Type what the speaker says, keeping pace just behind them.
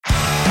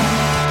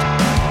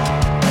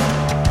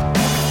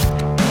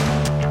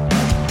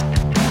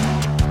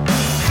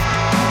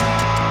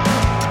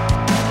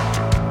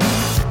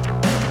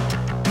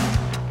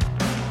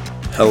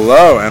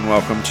Hello and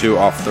welcome to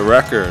Off the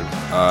Record.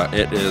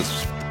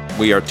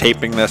 We are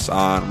taping this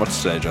on,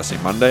 what's today, Jesse?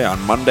 Monday? On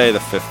Monday the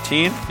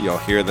 15th. You'll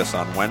hear this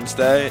on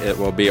Wednesday. It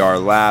will be our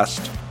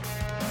last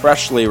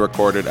freshly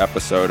recorded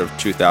episode of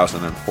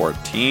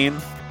 2014.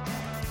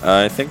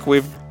 I think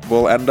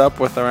we'll end up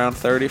with around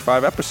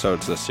 35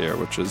 episodes this year,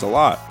 which is a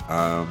lot.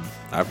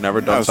 I've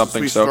never done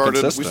something so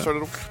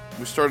consistent.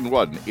 We started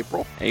what, in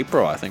April?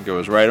 April, I think it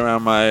was right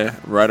around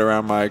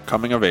my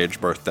coming of age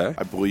birthday.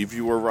 I believe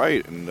you were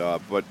right, and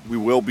but we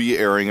will be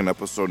airing an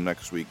episode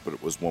next week. But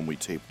it was one we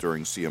taped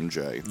during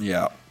CMJ.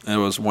 Yeah, it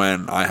was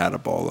when I had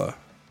Ebola.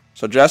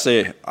 So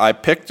Jesse, I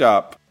picked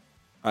up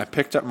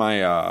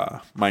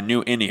my my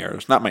new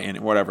in-ears, not my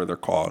whatever they're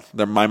called.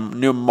 They're my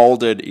new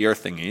molded ear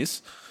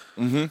thingies.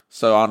 Mm-hmm.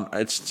 So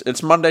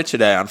it's Monday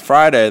today. On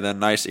Friday, the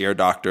nice ear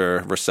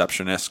doctor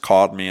receptionist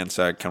called me and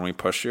said, "Can we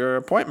push your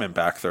appointment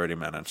back 30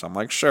 minutes?" I'm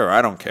like, "Sure,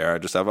 I don't care. I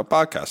just have a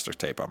podcast to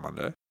tape on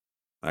Monday."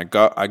 I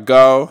go.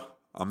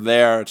 I'm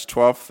there. It's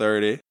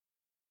 12:30.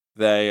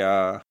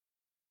 The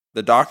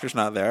doctor's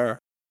not there,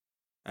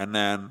 and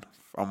then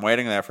I'm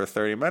waiting there for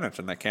 30 minutes,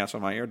 and they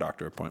cancel my ear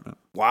doctor appointment.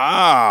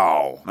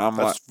 Wow, that's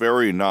like,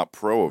 very not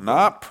pro of them.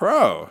 Not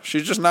pro.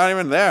 She's just not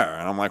even there.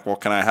 And I'm like, well,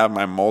 can I have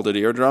my molded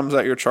eardrums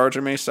that you're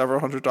charging me several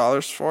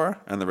 $100s for?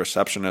 And the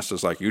receptionist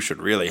is like, you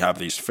should really have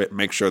these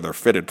make sure they're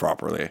fitted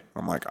properly.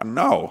 I'm like,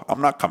 no,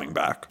 I'm not coming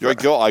back. You're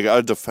like, yo, I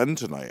gotta defend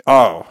tonight.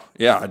 Oh,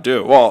 yeah, I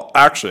do. Well,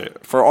 actually,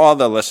 for all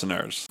the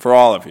listeners, for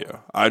all of you,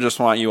 I just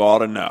want you all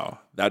to know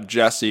that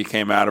Jesse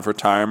came out of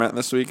retirement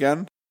this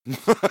weekend.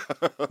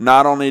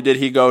 Not only did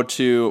he go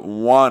to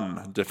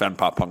one Defend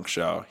Pop Punk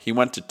show, he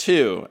went to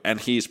two, and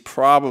he's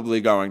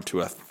probably going to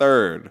a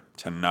third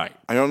tonight.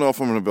 I don't know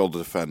if I'm going to be able to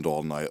defend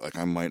all night. Like,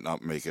 I might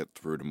not make it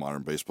through to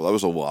Modern Baseball. That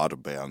was a lot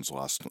of bands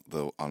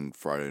on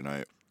Friday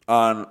night.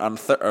 On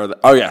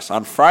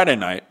Friday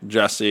night,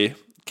 Jesse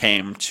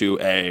came to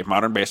a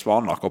Modern Baseball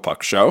Knuckle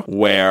Puck show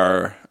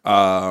where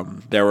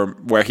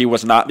he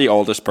was not the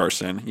oldest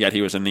person, yet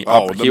he was in the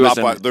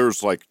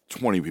there's like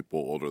 20 people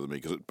older than me,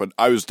 but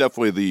I was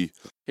definitely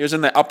he was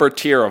in the upper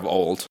tier of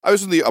old. I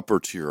was in the upper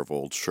tier of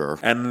old, sure.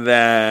 And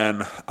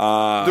then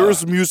there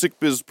was music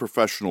biz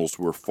professionals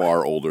who were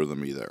far older than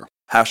me there.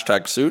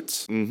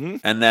 #suits. Mm-hmm.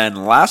 And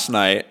then last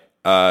night,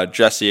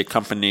 Jesse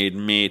accompanied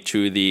me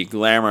to the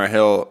Glamour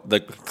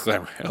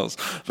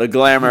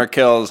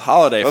Kills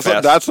Holiday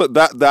Fest.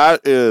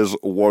 That is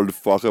one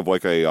fuck of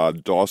like a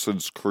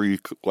Dawson's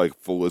Creek, like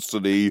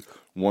Felicity,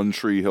 One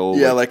Tree Hill,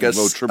 yeah, like a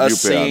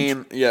tribute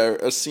band. Yeah,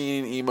 a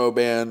scene emo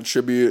band,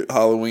 tribute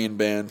Halloween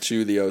band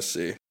to the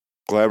OC.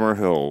 Glamour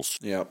Hills.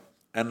 Yep.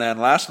 And then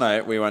last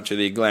night we went to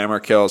the Glamour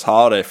Kills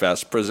Holiday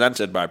Fest,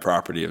 presented by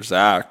Property of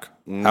Zach.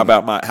 How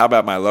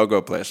about my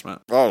logo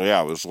placement? Oh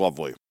yeah, it was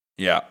lovely.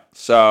 Yeah.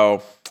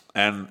 So,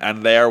 and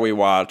there we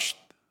watched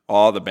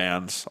all the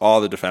bands, all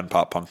the Defend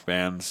Pop Punk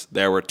bands.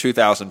 There were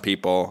 2,000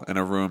 people in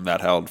a room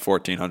that held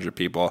 1,400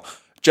 people.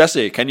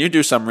 Jesse, can you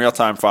do some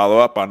real-time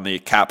follow-up on the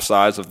cap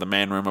size of the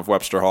main room of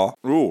Webster Hall?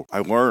 Ooh, I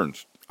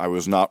learned. I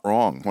was not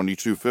wrong.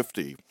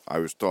 2,250.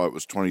 I thought it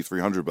was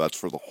 2,300, but that's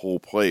for the whole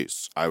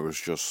place. I was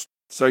just...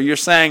 So you're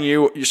saying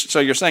you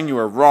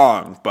were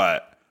wrong,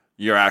 but...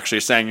 You're actually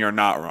saying you're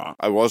not wrong.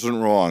 I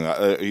wasn't wrong.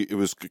 It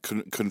was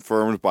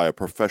confirmed by a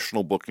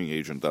professional booking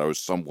agent that I was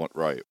somewhat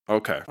right.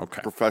 Okay.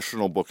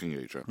 Professional booking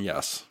agent.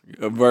 Yes.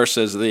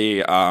 Versus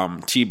the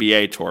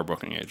TBA tour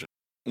booking agent.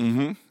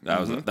 Mm-hmm.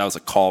 That was a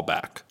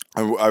callback.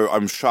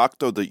 I'm shocked,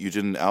 though, that you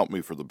didn't out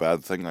me for the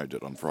bad thing I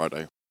did on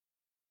Friday.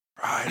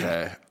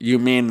 Friday? You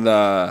mean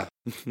the...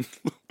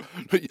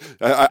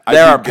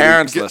 there are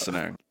parents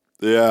listening.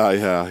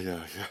 Yeah.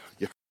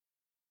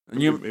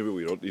 Maybe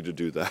we don't need to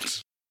do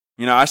that.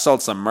 You know, I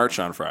sold some merch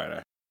on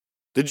Friday.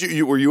 Did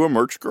you? Were you a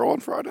merch girl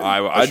on Friday?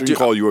 I shouldn't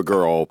call you a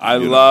girl. I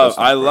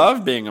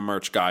love being a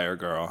merch guy or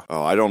girl.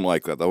 Oh, I don't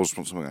like that. That was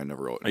something I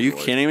never really enjoyed. Are you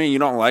kidding me? You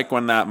don't like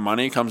when that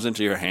money comes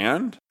into your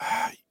hand?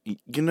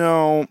 You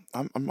know,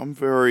 I'm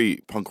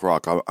very punk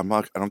rock. I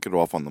don't get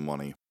off on the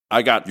money.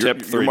 I got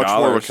tipped $3. You're much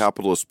more of a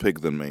capitalist pig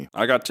than me.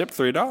 I got tipped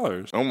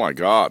 $3. Oh my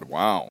God!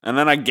 Wow. And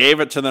then I gave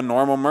it to the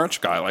normal merch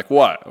guy. Like,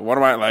 what? What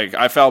am I like?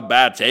 I felt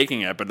bad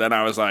taking it, but then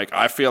I was like,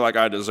 I feel like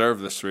I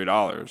deserve this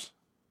 $3. It's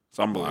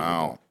unbelievable.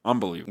 Wow.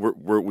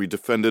 Unbelievable. We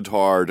defended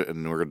hard,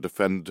 and we're going to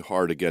defend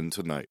hard again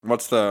tonight.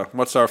 What's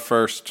our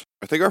first?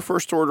 I think our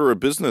first order of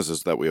business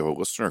is that we have a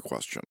listener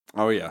question.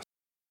 Oh yes.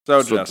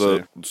 So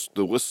Jesse,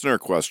 the listener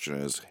question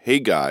is: Hey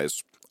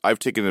guys. I've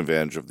taken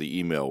advantage of the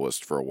email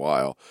list for a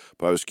while,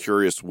 but I was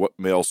curious what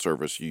mail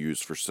service you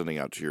use for sending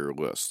out to your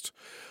list.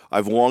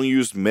 I've long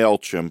used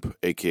MailChimp,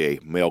 aka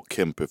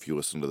MailKimp if you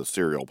listen to the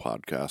Serial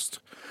podcast.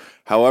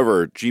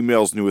 However,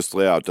 Gmail's newest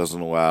layout doesn't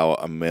allow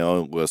a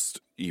mailing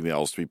list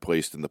emails to be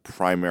placed in the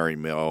primary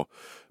mail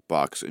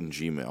box in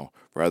Gmail,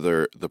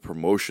 rather the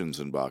promotions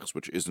inbox,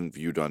 which isn't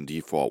viewed on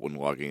default when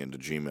logging into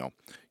Gmail.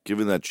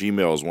 Given that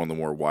Gmail is one of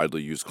the more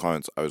widely used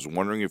clients, I was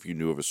wondering if you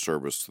knew of a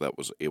service that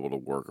was able to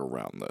work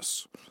around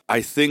this.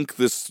 I think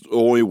the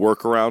only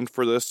workaround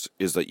for this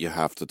is that you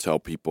have to tell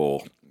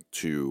people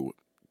to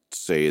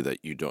say that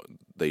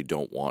they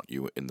don't want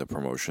you in the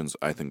promotions.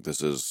 I think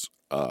this is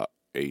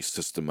a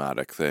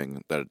systematic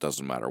thing, that it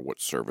doesn't matter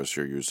what service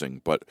you're using,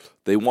 but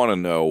they want to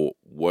know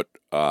what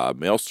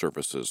mail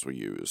services we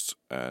use.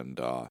 And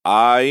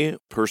I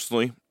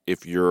personally,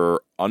 if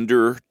you're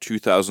under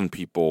 2,000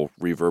 people,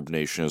 Reverb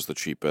Nation is the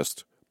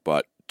cheapest,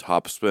 but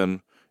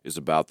Topspin is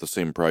about the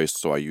same price,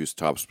 so I use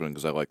Topspin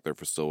because I like their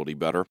facility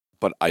better.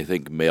 But I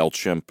think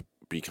MailChimp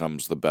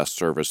becomes the best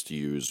service to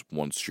use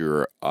once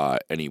you're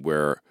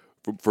anywhere,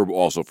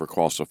 also for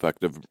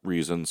cost-effective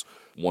reasons,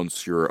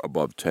 once you're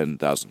above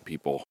 10,000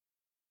 people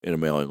in a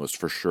mailing list.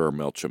 For sure,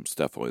 MailChimp's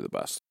definitely the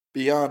best.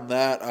 Beyond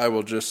that, I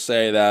will just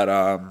say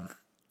that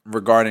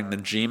regarding the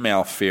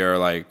Gmail fear,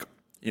 like,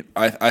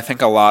 I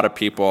think a lot of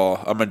people,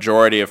 a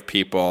majority of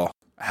people,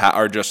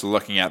 are just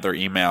looking at their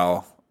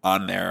email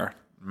on their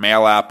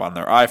mail app, on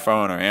their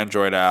iPhone or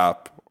Android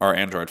app, or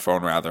Android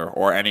phone rather,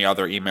 or any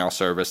other email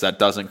service that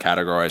doesn't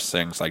categorize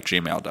things like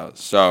Gmail does.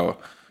 So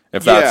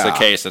if that's the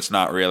case, it's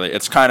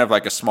kind of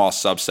like a small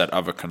subset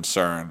of a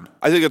concern.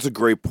 I think that's a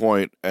great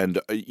point. And,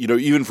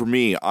 even for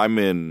me, I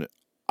am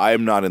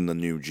not in the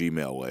new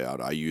Gmail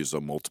layout. I use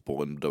a multiple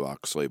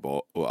inbox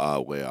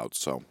layout,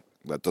 so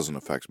that doesn't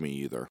affect me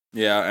either.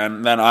 Yeah,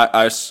 and then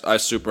I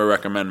super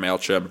recommend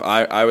MailChimp.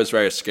 I was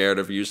very scared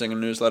of using a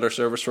newsletter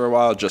service for a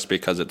while just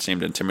because it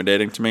seemed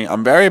intimidating to me.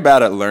 I'm very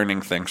bad at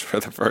learning things for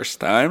the first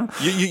time.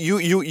 You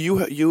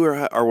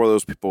are one of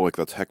those people, like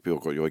the tech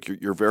people.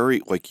 You're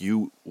very, like,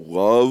 you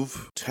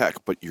love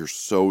tech, but you're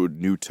so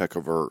new tech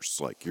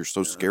averse. Like, you're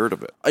so scared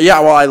of it. Yeah,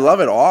 well, I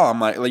love it all. I'm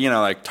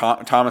like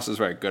Thomas is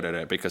very good at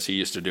it because he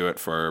used to do it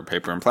for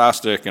Paper and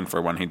Plastic and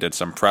for when he did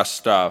some press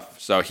stuff.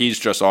 So he's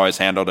just always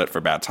handled it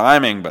for bad timing.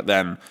 But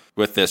then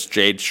with this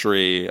Jade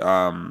Shree,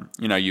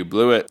 You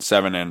Blew It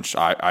 7-inch,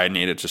 I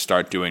needed to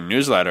start doing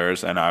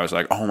newsletters, and I was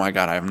like, oh my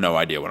God, I have no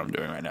idea what I'm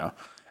doing right now.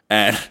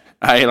 And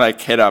I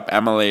hit up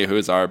Emily,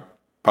 who's our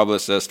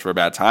publicist for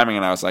bad timing,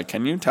 and I was like,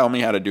 can you tell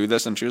me how to do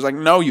this? And she was like,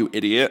 no, you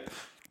idiot.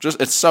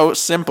 It's so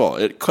simple.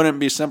 It couldn't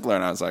be simpler.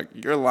 And I was like,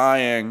 you're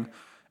lying.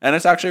 And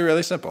it's actually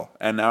really simple.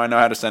 And now I know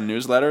how to send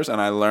newsletters,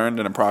 and I learned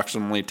in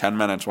approximately 10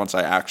 minutes once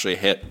I actually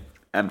hit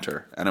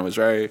enter. And it was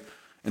very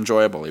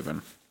enjoyable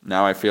even.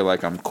 Now I feel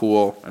like I'm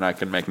cool, and I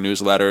can make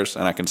newsletters,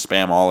 and I can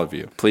spam all of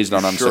you. Please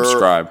don't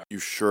unsubscribe. You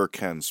sure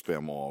can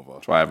spam all of us.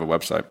 That's why I have a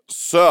website.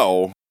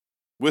 So,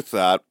 with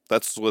that,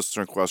 that's the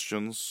listener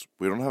questions.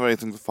 We don't have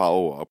anything to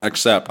follow up.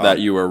 Except that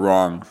you were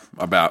wrong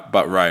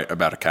but right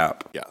about a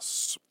cap.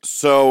 Yes.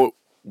 So,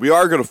 we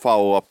are going to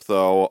follow up,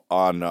 though,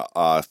 on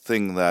a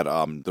thing that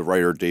the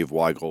writer Dave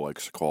Weigel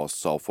likes to call a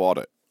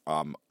self-audit.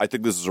 I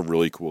think this is a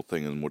really cool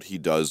thing, and what he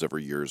does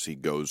every year is he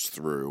goes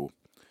through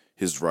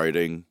his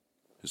writing,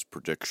 his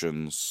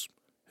predictions,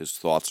 his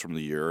thoughts from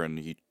the year, and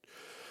he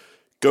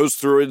goes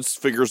through and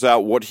figures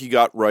out what he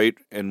got right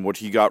and what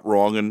he got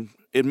wrong and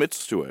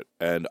admits to it.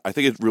 And I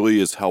think it really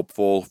is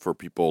helpful for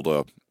people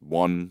to,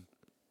 one,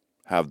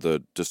 have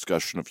the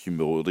discussion of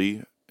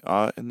humility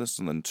in this,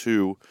 and then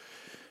two,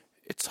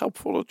 it's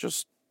helpful to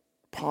just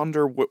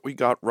ponder what we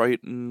got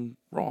right and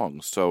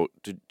wrong. So,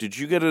 did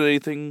you get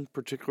anything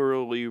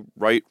particularly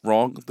right,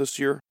 wrong this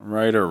year?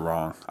 Right or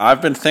wrong?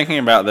 I've been thinking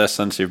about this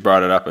since you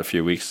brought it up a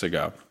few weeks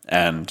ago,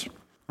 and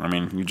I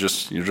mean, you're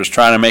just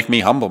trying to make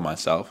me humble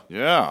myself.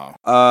 Yeah.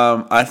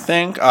 I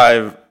think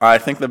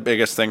the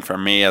biggest thing for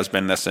me has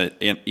been this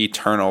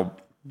eternal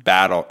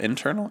battle,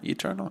 internal,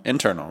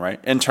 right?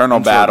 Internal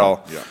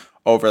battle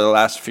over the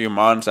last few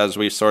months as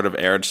we sort of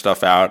aired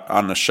stuff out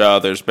on the show.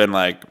 There's been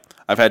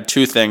I've had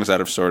two things that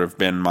have sort of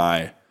been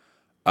my,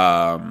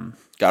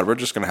 God, we're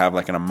just going to have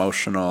like an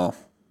emotional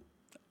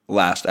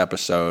last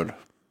episode.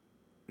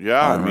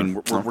 Yeah, I mean,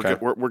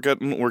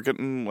 we're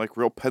getting like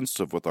real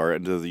pensive with our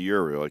end of the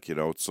year. We're like,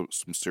 it's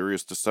some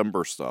serious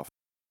December stuff.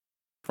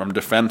 From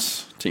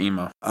defense to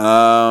emo.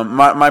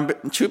 My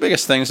two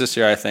biggest things this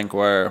year, I think,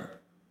 were,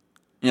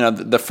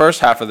 the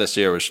first half of this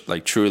year was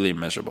like truly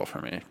miserable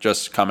for me.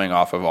 Just coming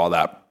off of all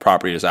that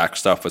Properties Act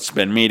stuff with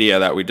Spin Media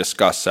that we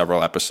discussed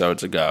several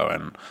episodes ago,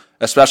 and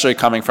especially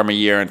coming from a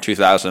year in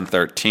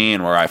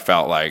 2013 where I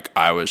felt like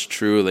I was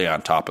truly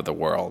on top of the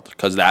world,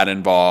 because that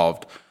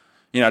involved,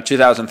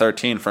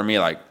 2013 for me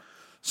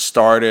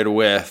started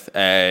with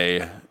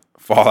a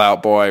Fall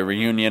Out Boy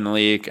reunion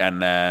leak,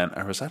 and then,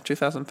 or was that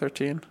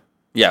 2013?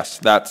 Yes,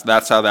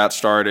 that's how that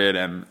started,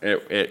 and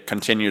it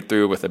continued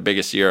through with the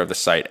biggest year of the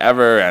site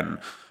ever, and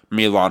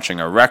me launching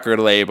a record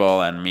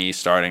label, and me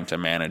starting to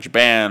manage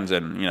bands,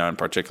 and in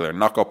particular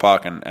Knuckle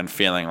Puck, and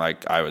feeling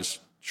like I was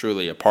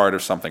truly a part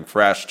of something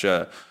fresh,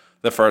 to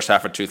the first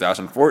half of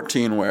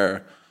 2014,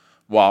 where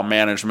while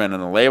management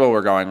and the label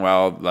were going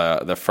well,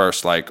 the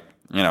first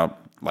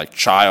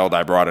child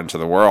I brought into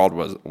the world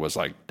was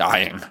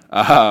dying,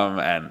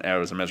 and it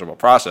was a miserable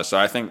process. So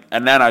I think,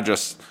 and then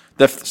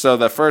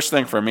the first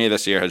thing for me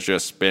this year has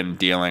just been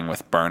dealing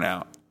with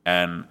burnout,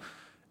 and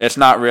it's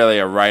not really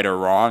a right or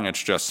wrong.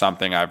 It's just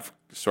something I've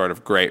sort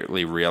of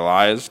greatly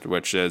realized,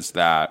 which is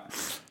that,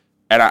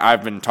 and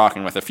I've been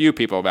talking with a few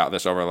people about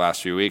this over the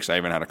last few weeks. I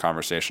even had a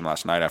conversation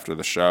last night after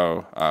the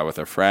show with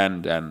a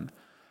friend, and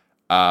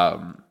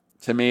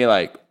to me,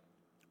 like,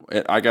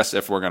 I guess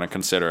if we're going to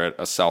consider it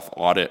a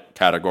self-audit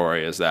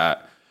category, is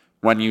that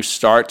when you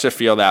start to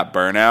feel that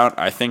burnout,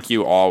 I think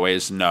you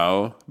always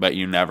know, but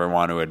you never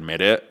want to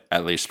admit it,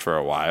 at least for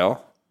a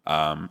while.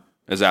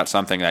 Is that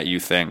something that you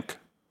think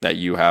that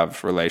you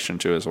have relation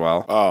to as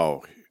well?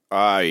 Oh,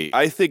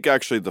 I think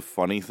actually the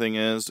funny thing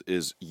is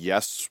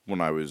yes,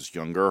 when I was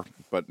younger,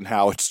 but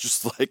now it's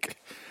just like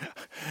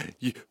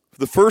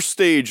the first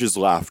stage is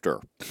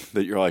laughter.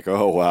 That you're like,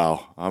 oh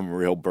wow, I'm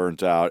real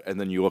burnt out, and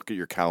then you look at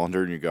your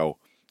calendar and you go,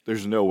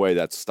 there's no way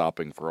that's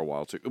stopping for a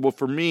while too. Well,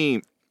 for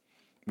me,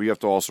 we have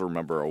to also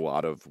remember a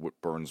lot of what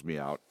burns me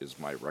out is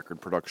my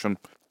record production.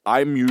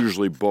 I'm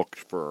usually booked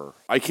for,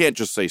 I can't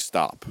just say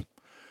stop.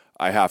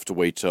 I have to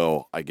wait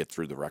till I get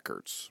through the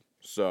records.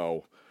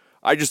 So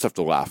I just have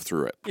to laugh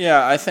through it.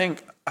 Yeah, I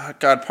think,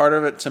 God, part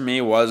of it to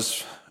me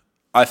was,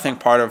 I think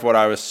part of what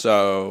I was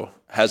so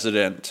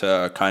hesitant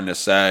to kind of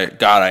say,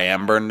 God, I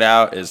am burned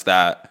out, is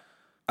that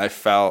I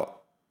felt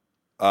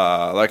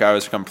like I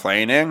was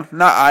complaining.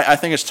 I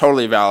think it's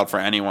totally valid for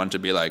anyone to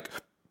be like,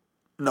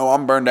 no,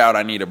 I'm burned out,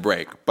 I need a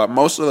break. But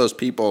most of those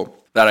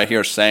people that I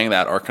hear saying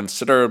that are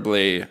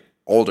considerably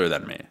older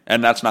than me.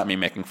 And that's not me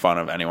making fun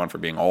of anyone for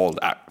being old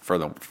for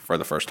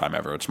the first time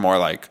ever. It's more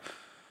like,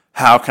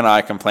 how can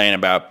I complain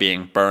about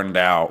being burned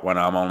out when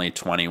I'm only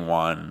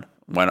 21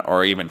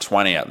 or even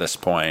 20 at this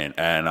point,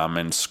 and I'm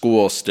in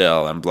school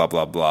still and blah,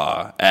 blah,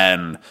 blah.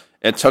 And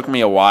it took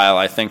me a while,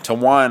 I think, to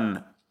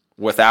one,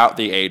 without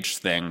the age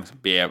thing,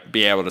 be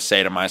able to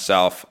say to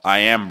myself, I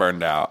am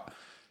burned out.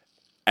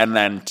 And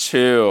then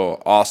two,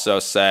 also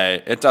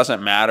say, it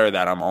doesn't matter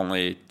that I'm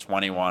only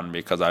 21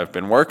 because I've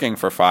been working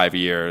for 5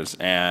 years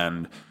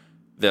and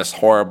this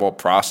horrible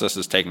process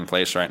is taking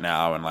place right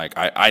now. And like,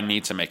 I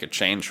need to make a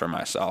change for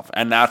myself.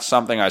 And that's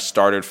something I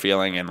started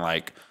feeling in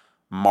like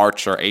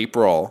March or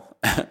April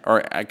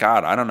or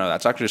God, I don't know.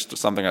 That's actually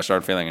something I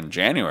started feeling in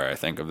January, I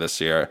think, of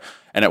this year.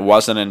 And it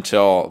wasn't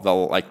until the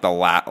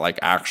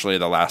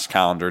last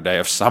calendar day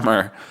of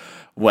summer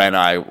when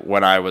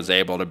I was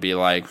able to be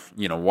like,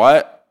 you know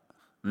what?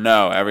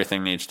 No,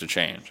 everything needs to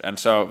change. And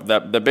so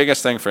the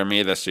biggest thing for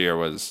me this year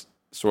was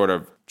sort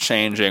of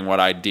changing what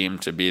I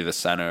deemed to be the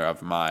center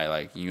of my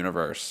like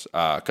universe.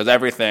 Because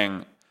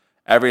everything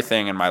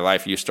in my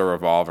life used to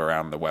revolve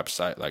around the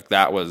website. Like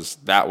that was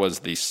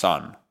the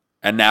sun.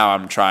 And now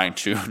I'm trying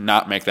to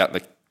not make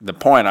that the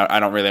point. I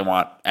don't really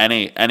want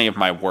any of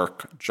my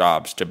work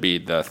jobs to be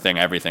the thing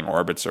everything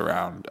orbits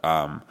around.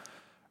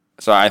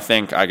 So I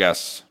think, I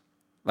guess,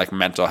 like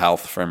mental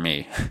health for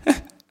me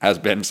has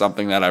been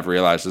something that I've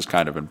realized is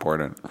kind of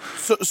important.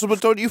 So,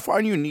 but don't you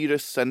find you need a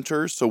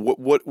center? So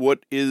what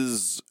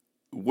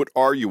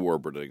are you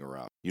orbiting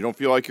around? You don't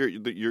feel like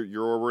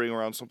you're orbiting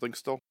around something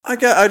still? I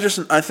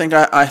think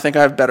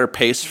I have better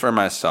pace for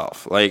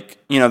myself. Like,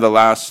 you know,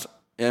 this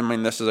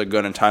is a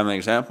good and timely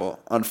example.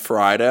 On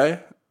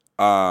Friday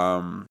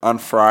when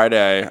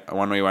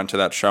we went to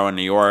that show in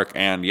New York,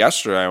 and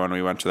yesterday when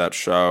we went to that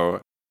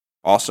show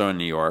also in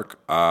New York,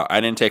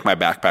 I didn't take my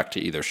backpack to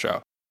either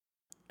show.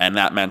 And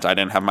that meant I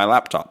didn't have my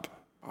laptop.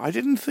 I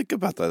didn't think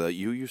about that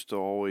you used to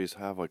always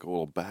have like a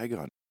little bag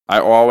on.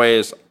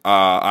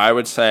 I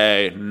would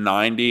say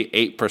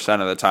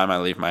 98% of the time I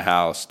leave my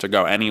house to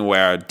go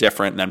anywhere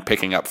different than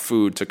picking up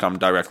food to come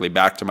directly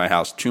back to my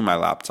house to my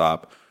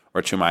laptop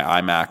or to my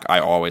iMac,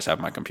 I always have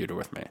my computer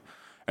with me.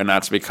 And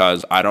that's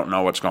because I don't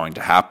know what's going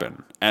to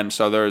happen. And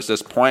so there was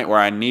this point where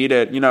I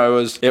needed,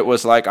 it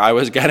was like I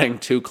was getting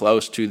too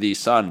close to the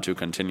sun to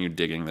continue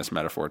digging this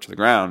metaphor to the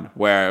ground,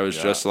 where it was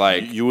just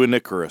like... You and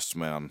Icarus,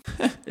 man.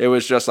 It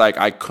was just like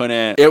I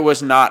couldn't... It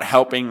was not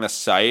helping the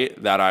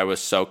site that I was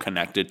so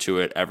connected to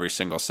it every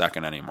single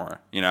second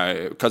anymore,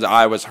 because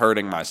I was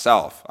hurting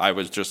myself.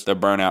 The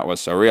burnout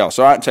was so real.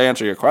 So to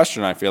answer your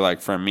question, I feel like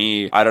for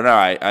me, I don't know,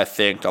 I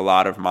think a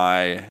lot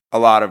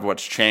of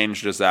what's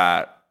changed is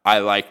that I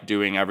like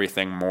doing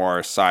everything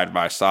more side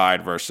by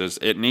side versus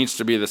it needs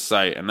to be the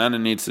site and then it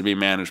needs to be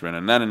management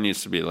and then it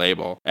needs to be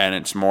label. And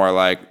it's more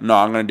like, no,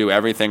 I'm going to do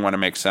everything when it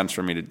makes sense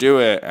for me to do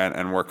it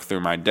and work through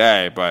my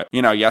day. But,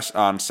 yes,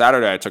 on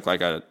Saturday I took like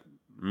a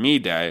me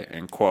day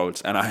in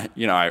quotes. And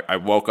I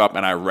woke up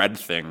and I read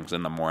things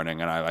in the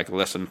morning and I like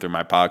listened through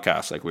my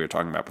podcast like we were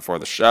talking about before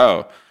the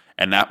show.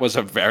 And that was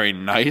a very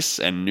nice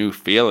and new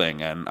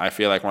feeling. And I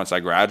feel like once I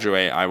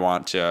graduate,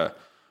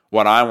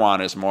 what I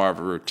want is more of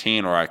a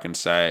routine where I can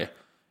say,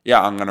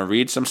 yeah, I'm going to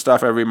read some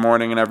stuff every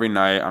morning and every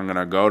night. I'm going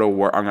to go to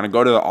work. I'm going to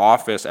go to the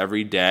office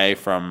every day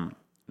from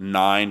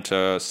 9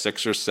 to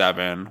 6 or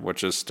 7,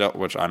 which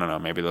I don't know,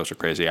 maybe those are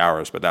crazy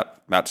hours, but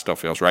that still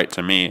feels right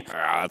to me.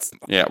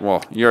 Yeah,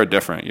 well, you're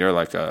different. You're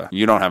like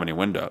you don't have any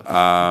windows.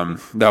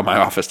 Though my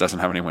office doesn't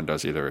have any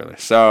windows either, really.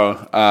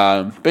 So,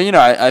 but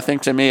I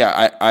think to me,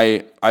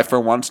 I for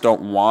once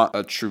don't want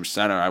a true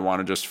center. I want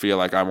to just feel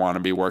like I want to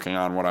be working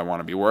on what I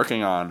want to be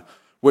working on,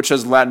 which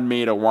has led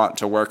me to want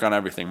to work on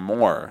everything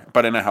more,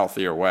 but in a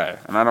healthier way.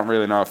 And I don't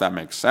really know if that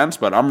makes sense,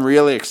 but I'm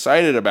really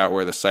excited about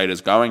where the site is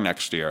going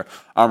next year.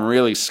 I'm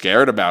really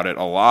scared about it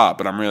a lot,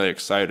 but I'm really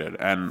excited.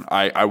 And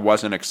I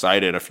wasn't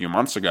excited a few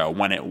months ago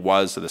when it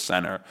was the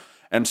center.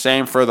 And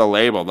same for the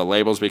label. The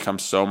label's become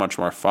so much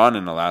more fun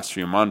in the last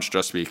few months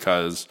just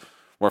because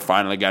we're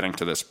finally getting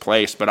to this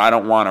place. But I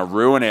don't want to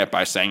ruin it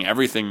by saying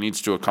everything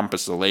needs to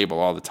encompass the label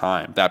all the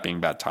time, that being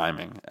bad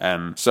timing.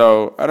 And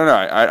so, I don't know.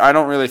 I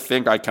don't really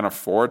think I can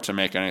afford to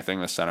make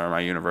anything the center of my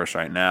universe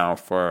right now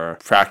for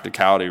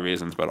practicality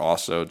reasons, but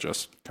also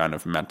just kind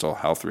of mental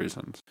health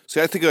reasons.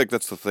 See, I think like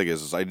that's the thing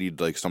is I need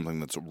like something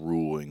that's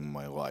ruling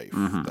my life.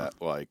 That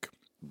like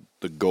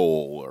the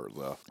goal or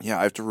I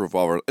have to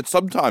revolve around. And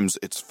sometimes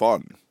it's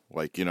fun.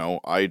 Like, you know,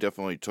 I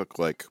definitely took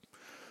like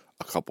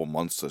a couple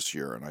months this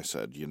year and I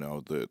said, you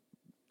know, that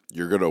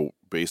you're going to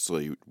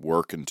basically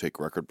work and take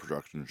record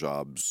production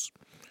jobs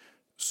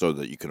so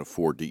that you can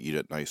afford to eat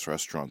at nice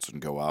restaurants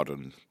and go out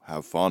and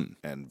have fun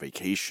and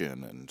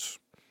vacation and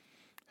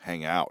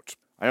hang out.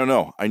 I don't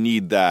know. I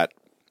need that.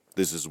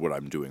 This is what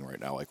I'm doing right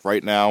now. Like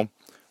right now,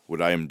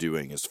 what I am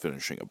doing is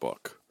finishing a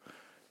book.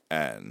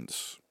 And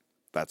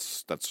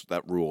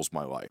that rules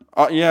my life.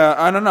 Yeah,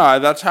 I don't know.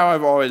 That's how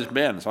I've always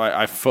been. So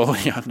I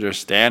fully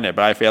understand it.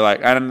 But I feel like,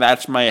 and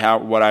that's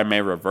what I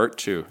may revert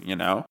to, you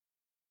know?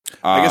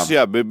 I guess,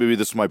 yeah, maybe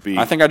this might be.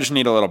 I think I just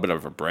need a little bit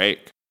of a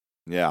break.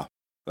 Yeah.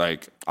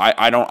 Like,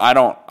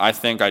 I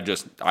think I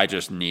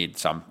just need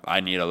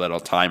I need a little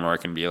time where it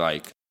can be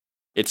like,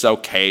 it's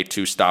okay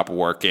to stop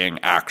working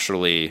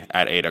actually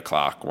at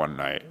 8:00 one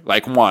night.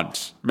 Like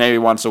maybe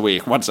once a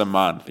week, once a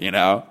month, you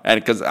know? And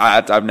because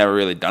I've never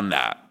really done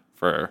that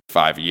for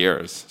 5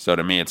 years. So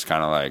to me, it's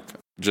kind of like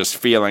just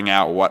feeling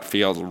out what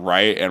feels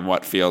right and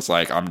what feels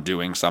like I'm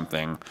doing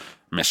something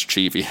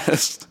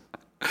mischievous.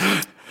 I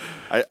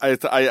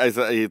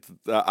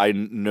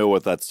know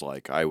what that's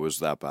like. I was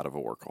that bad of a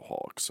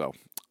workaholic. So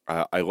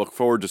I look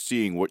forward to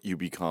seeing what you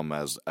become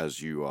as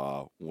you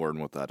learn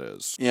what that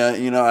is. Yeah,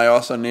 you know, I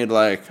also need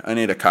a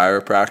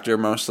chiropractor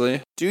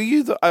mostly. Do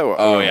you? I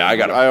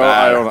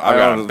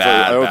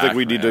don't think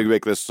we need to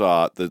make this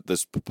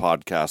this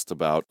podcast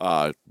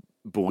about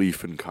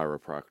belief in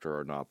chiropractor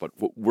or not, but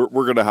we're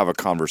going to have a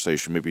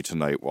conversation maybe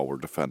tonight while we're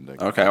defending.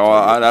 Okay,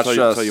 well,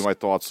 tell you my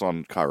thoughts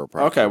on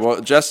chiropractor. Okay,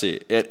 well, Jesse,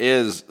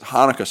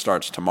 Hanukkah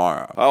starts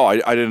tomorrow. Oh, I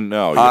didn't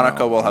know.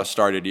 Hanukkah will have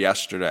started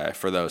yesterday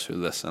for those who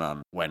listen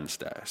on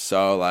Wednesday.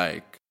 So,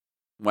 like,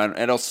 when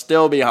it'll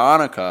still be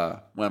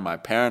Hanukkah when my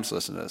parents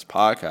listen to this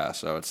podcast.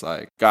 So it's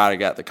like, gotta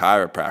get the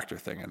chiropractor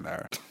thing in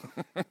there.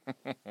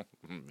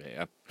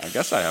 Man, I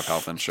guess I have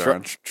health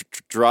insurance.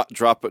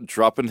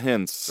 Dropping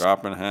hints.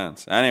 Dropping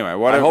hints. Anyway,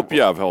 I hope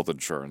you have health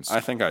insurance. I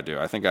think I do.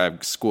 I think I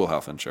have school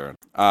health insurance.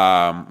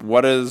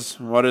 What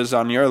is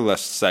on your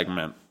list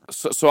segment?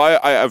 So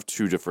I have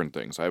two different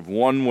things. I have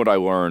one what I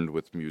learned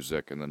with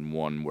music, and then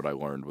one what I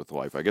learned with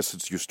life. I guess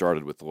since you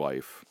started with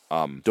life,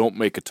 don't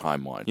make a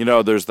timeline. You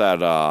know, there's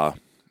that.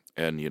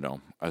 And, you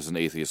know, as an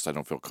atheist, I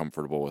don't feel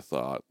comfortable with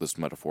this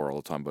metaphor all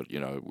the time. But, you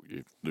know,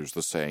 there's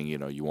the saying, you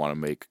know, you want to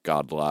make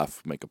God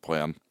laugh, make a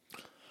plan.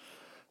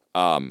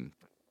 I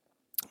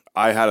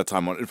had a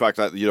timeline. In fact,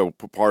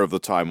 part of the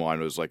timeline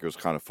was like, it was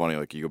kind of funny.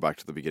 Like, you go back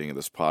to the beginning of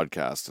this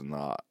podcast and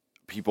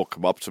people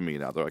come up to me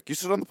now. They're like, you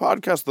said on the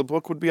podcast the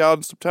book would be out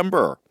in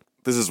September.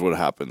 This is what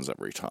happens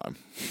every time.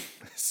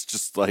 It's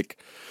just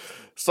like...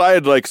 So I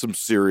had like some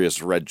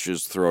serious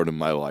wrenches thrown in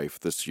my life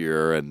this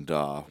year, and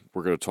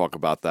we're going to talk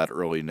about that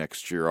early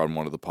next year on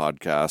one of the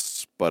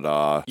podcasts.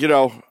 But, you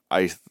know,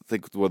 I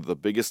think one of the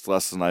biggest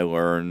lesson I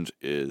learned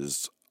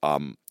is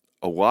a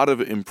lot of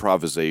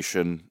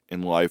improvisation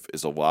in life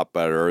is a lot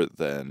better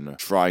than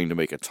trying to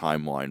make a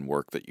timeline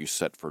work that you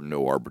set for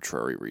no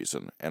arbitrary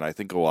reason. And I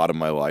think a lot of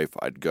my life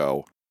I'd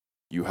go,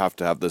 you have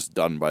to have this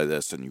done by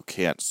this, and you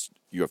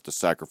have to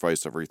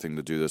sacrifice everything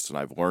to do this. And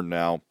I've learned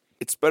now,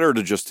 it's better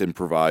to just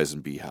improvise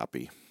and be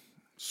happy.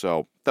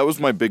 So that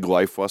was my big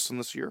life lesson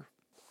this year.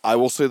 I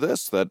will say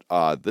this, that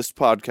this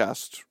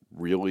podcast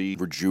really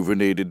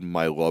rejuvenated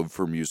my love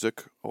for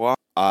music a lot.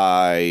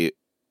 I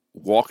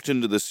walked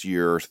into this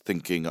year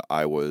thinking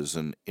I was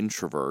an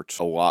introvert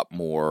a lot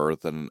more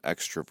than an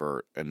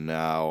extrovert, and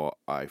now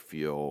I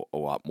feel a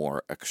lot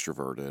more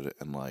extroverted,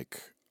 and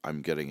like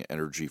I'm getting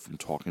energy from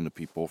talking to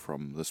people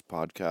from this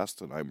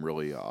podcast, and I'm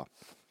really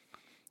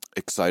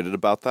excited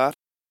about that.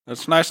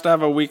 It's nice to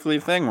have a weekly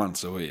thing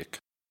once a week.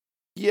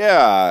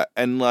 Yeah,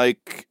 and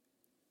like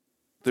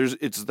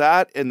it's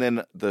that, and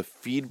then the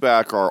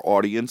feedback our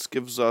audience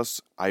gives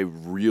us, I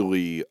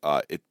really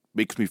it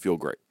makes me feel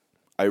great.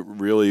 I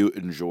really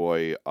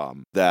enjoy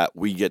that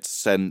we get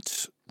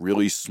sent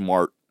really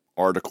smart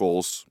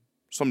articles,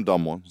 some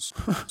dumb ones,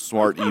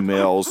 smart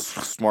emails,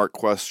 smart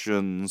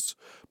questions,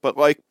 but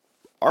like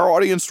our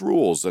audience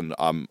rules, and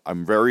I'm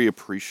very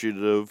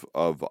appreciative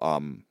of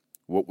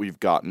what we've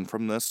gotten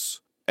from this.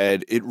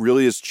 And it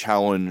really has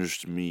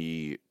challenged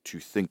me to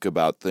think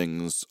about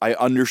things. I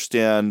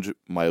understand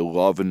my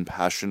love and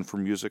passion for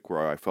music,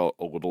 where I felt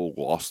a little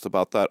lost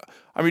about that.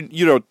 I mean,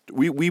 you know,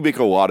 we make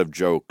a lot of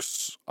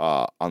jokes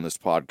on this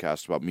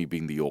podcast about me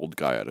being the old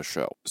guy at a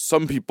show.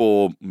 Some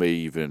people may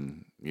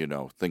even, you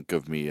know, think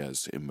of me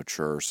as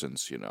immature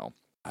since, you know,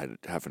 I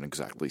haven't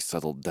exactly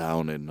settled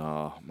down in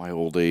my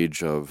old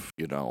age of,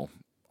 you know,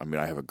 I mean,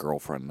 I have a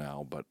girlfriend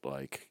now, but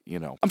like,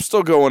 I'm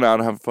still going out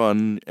and having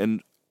fun.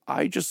 And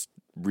I just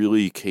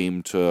really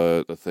came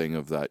to the thing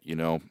of that,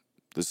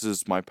 this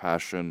is my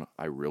passion.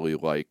 I really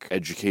like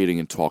educating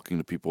and talking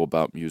to people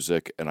about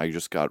music. And I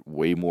just got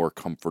way more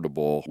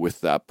comfortable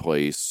with that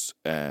place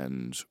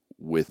and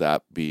with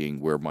that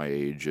being where my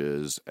age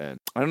is. And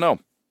I don't know.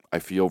 I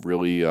feel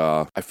really,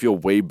 I feel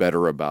way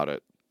better about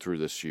it through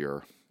this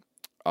year.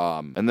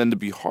 And then to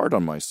be hard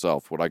on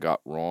myself, what I got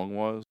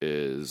wrong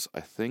is I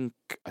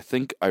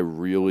think I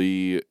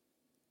really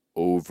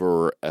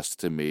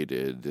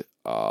overestimated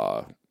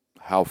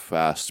how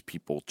fast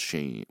people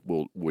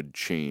would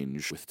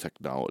change with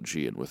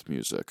technology and with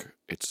music.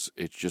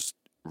 It just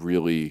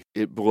really,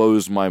 it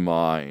blows my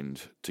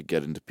mind to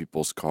get into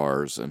people's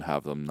cars and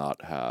have them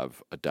not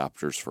have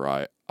adapters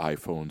for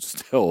iPhones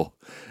still,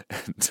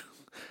 and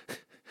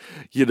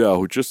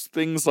just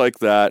things like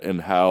that,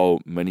 and how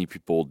many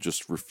people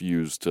just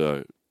refuse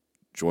to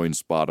join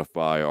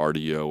Spotify,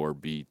 RDO, or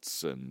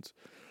Beats, and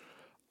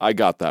I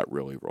got that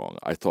really wrong.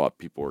 I thought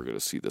people were going to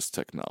see this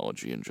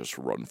technology and just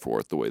run for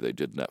it the way they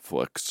did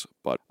Netflix,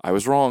 but I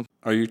was wrong.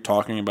 Are you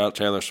talking about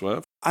Taylor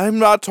Swift? I'm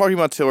not talking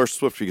about Taylor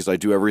Swift because I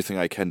do everything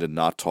I can to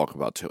not talk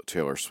about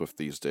Taylor Swift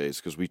these days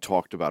because we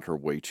talked about her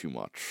way too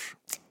much.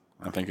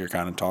 I think you're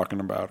kind of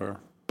talking about her.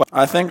 But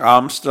I think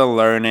I'm still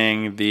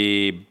learning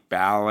the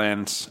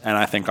balance, and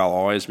I think I'll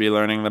always be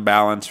learning the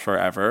balance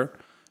forever,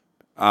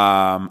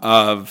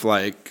 of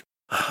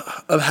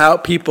how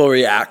people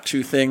react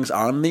to things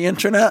on the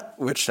internet,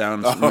 which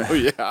sounds... Oh,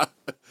 yeah.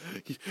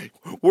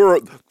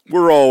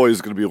 We're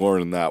always going to be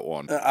learning that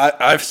one.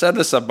 I've said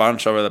this a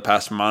bunch over the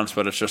past months,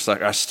 but it's just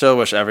like I still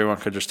wish everyone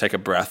could just take a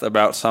breath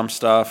about some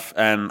stuff.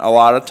 And a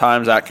lot of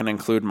times that can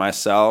include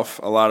myself.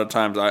 A lot of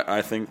times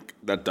I think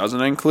that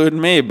doesn't include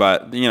me.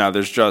 But,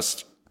 there's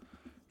just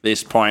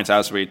these points,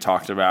 as we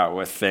talked about,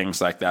 with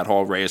things like that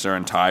whole razor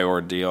and tie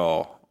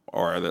ordeal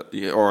or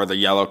the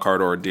yellow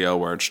card ordeal,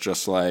 where it's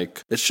just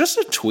like, it's just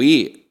a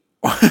tweet.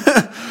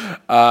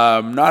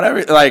 Not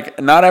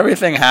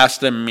everything has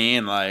to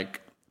mean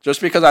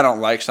just because I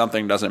don't like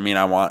something doesn't mean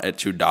I want it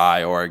to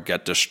die or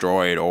get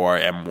destroyed or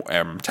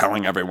am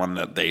telling everyone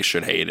that they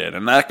should hate it.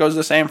 And that goes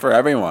the same for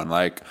everyone.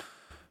 I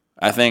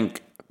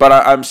think, but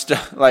I'm still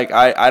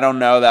I don't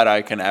know that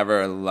I can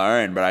ever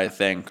learn, but I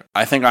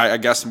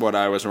guess what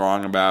I was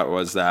wrong about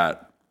was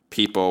that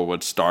people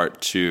would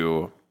start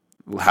to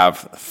have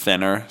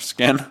thinner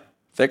skin.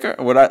 Thicker?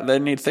 They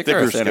need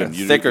thicker or thinner?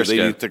 Thicker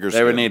skin.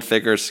 They would need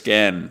thicker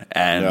skin.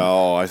 And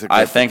no,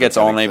 I think it's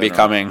only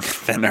becoming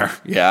thinner.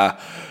 Yeah.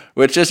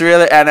 Which is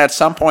really, and at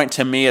some point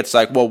to me, it's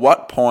like, well,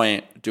 what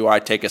point do I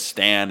take a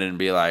stand and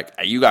be like,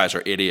 hey, you guys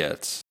are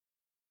idiots.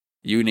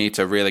 You need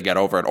to really get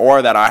over it.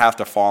 Or that I have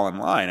to fall in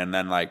line and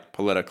then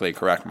politically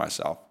correct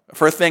myself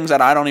for things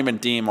that I don't even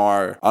deem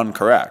are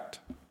incorrect.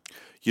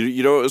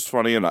 You know what was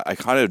funny, and I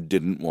kind of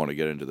didn't want to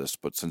get into this,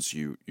 but since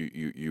you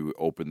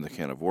opened the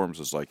can of worms,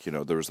 it's like,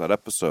 there was that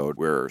episode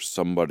where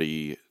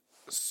somebody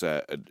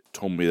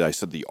told me that I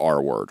said the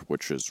R word,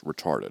 which is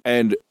retarded.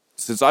 And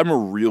since I'm a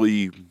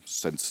really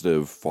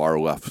sensitive, far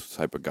left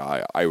type of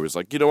guy, I was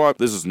like, you know what?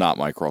 This is not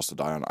my cross to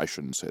die on. I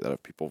shouldn't say that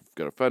if people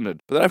get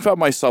offended. But then I found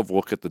myself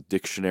look at the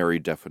dictionary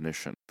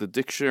definition. The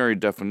dictionary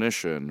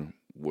definition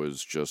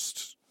was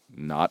just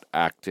not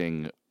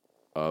acting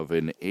of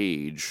an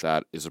age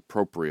that is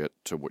appropriate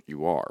to what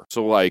you are.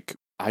 So I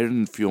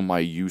didn't feel my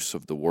use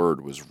of the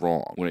word was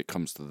wrong when it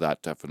comes to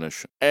that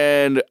definition.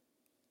 And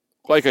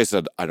like I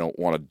said, I don't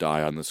want to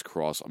die on this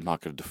cross. I'm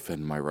not going to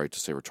defend my right to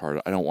say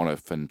retarded. I don't want to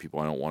offend people.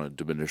 I don't want to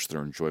diminish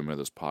their enjoyment of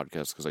this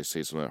podcast because I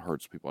say something that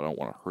hurts people. I don't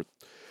want to hurt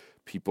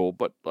people.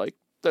 But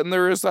then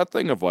there is that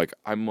thing of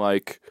I'm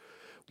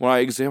when I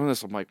examine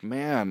this, I'm like,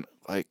 man,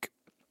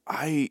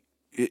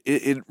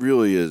 it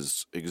really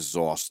is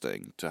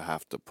exhausting to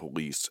have to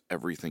police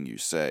everything you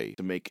say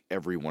to make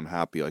everyone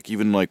happy.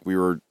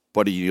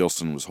 Buddy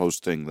Nielsen was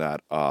hosting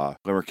that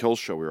Glamour Kills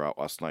show we were out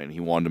last night, and he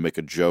wanted to make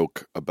a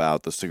joke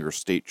about the singer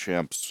State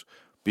Champs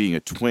being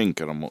a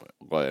twink, and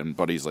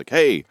Buddy's like,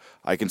 hey,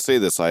 I can say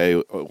this,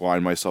 I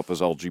align myself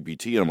as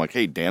LGBT, and I'm like,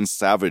 hey, Dan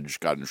Savage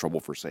got in trouble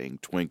for saying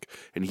twink,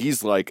 and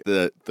he's like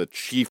the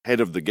chief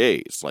head of the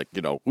gays,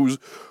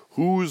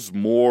 who's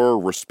more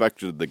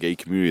respected in the gay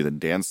community than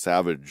Dan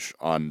Savage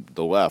on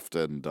the left,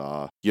 and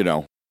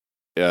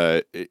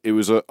it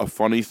was a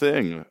funny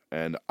thing,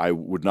 and I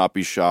would not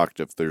be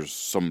shocked if there's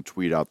some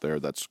tweet out there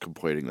that's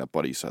complaining that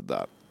Buddy said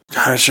that.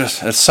 God,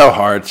 it's so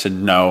hard to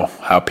know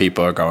how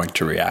people are going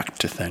to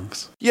react to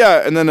things.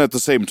 Yeah, and then at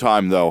the same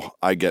time, though,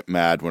 I get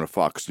mad when a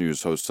Fox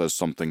News host says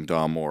something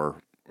dumb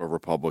or a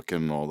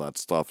Republican and all that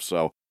stuff,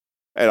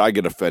 and I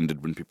get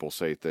offended when people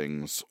say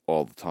things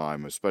all the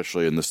time,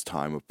 especially in this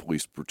time of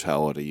police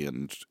brutality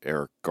and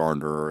Eric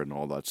Garner and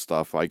all that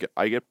stuff. I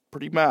get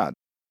pretty mad.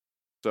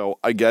 So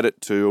I get it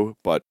too,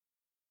 but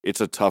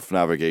it's a tough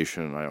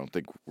navigation, and I don't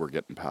think we're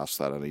getting past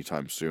that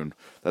anytime soon.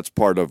 That's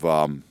part of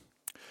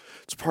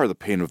it's part of the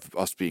pain of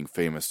us being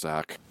famous,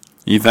 Zach.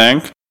 You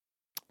think?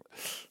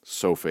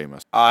 So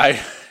famous. I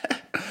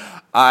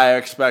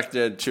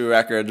expected 2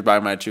 records by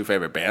my 2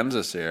 favorite bands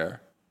this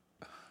year.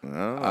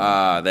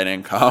 They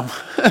didn't come.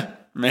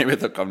 Maybe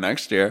they'll come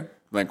next year.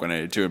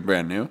 Blink-182 and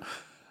Brand New.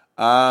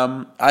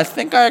 I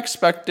think I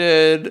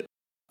expected...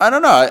 I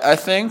don't know. I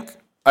think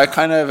I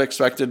kind of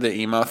expected the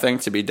emo thing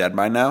to be dead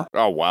by now.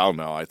 Oh, wow,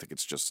 no. I think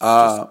it's just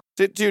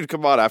dude,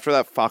 come on. After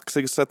that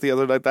Foxing set the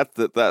other night, that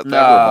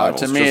No,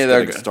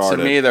 to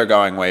me, they're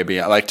going way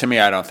beyond. Like, to me,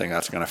 I don't think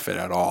that's going to fit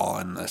at all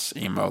in this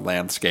emo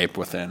landscape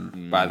by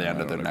the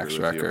end of the next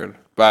record.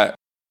 But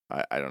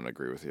I don't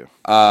agree with you.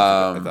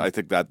 I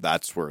think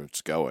that's where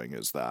it's going,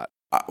 is that.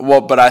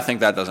 But I think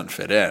that doesn't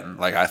fit in.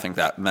 Like, I think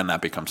that then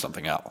that becomes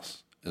something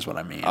else, is what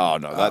I mean. Oh,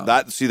 no.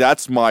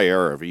 That's my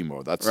era of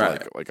emo. That's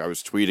right. like I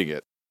was tweeting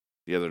it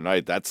the other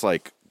night. That's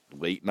like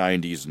late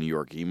 90s New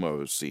York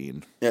emo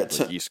scene. Yeah,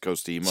 East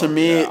Coast emo.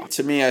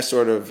 To me, I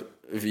sort of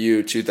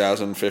view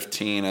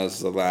 2015 as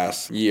the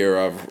last year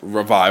of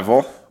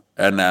revival.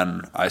 And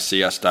then I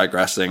see us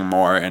digressing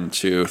more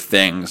into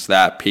things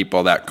that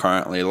people that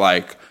currently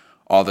like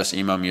all this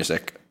emo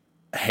music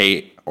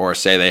hate or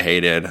say they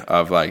hated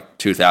of like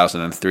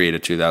 2003 to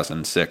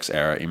 2006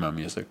 era emo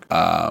music.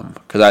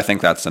 Because I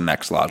think that's the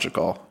next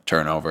logical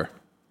turnover,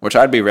 which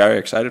I'd be very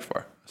excited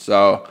for.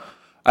 So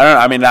I don't know.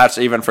 I mean, that's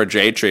even for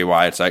J-Tree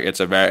why it's like it's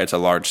a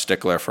large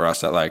stickler for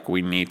us that like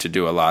we need to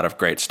do a lot of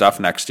great stuff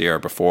next year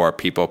before new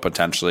people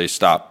potentially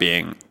stop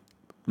being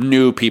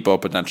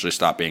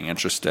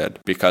interested.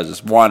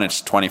 Because one,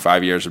 it's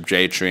 25 years of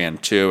J-Tree,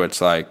 and two,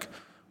 it's like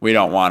we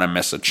don't want to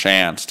miss a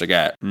chance to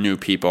get new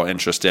people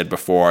interested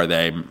before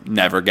they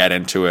never get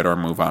into it or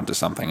move on to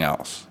something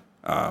else.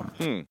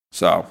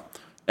 So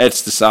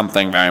it's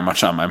something very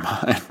much on my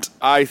mind.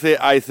 I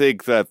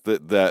think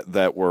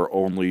that we're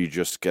only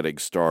just getting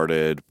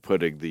started,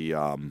 putting the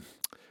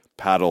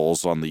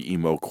paddles on the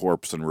emo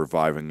corpse and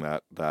reviving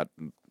that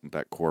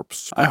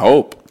corpse. I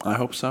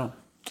hope so.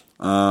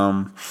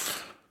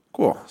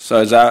 Cool.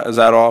 So is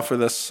that all for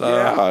this?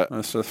 Yeah.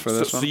 For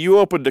this one? So you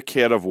opened a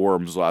can of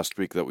worms last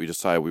week that we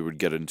decided we would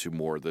get into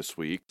more this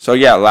week. So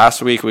yeah,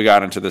 last week we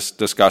got into this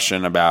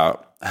discussion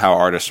about how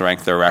artists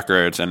rank their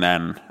records, and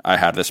then I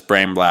had this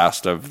brain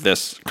blast of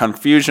this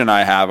confusion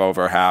I have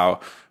over how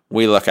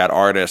we look at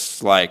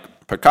artists like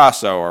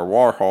Picasso or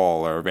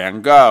Warhol or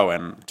Van Gogh,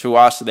 and to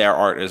us their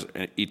art is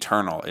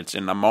eternal. It's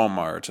in the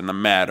MoMA or it's in the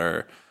Met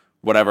or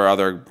whatever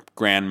other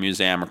grand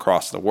museum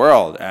across the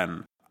world,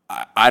 and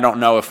I don't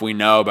know if we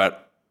know,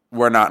 but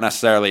we're not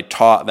necessarily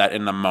taught that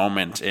in the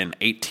moment in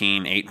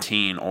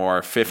 1818 or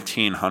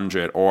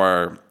 1500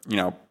 or,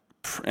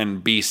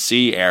 in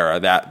BC era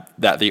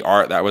that the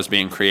art that was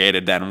being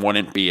created then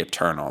wouldn't be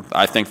eternal.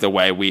 I think the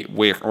way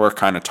we're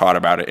kind of taught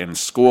about it in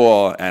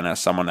school, and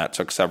as someone that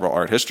took several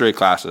art history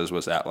classes,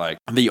 was that like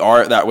the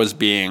art that was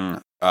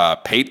being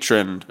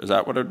patroned, is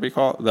that what it would be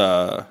called?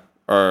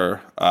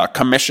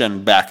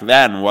 Commissioned back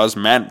then was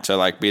meant to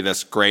like be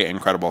this great,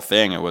 incredible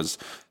thing. It was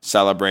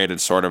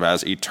celebrated sort of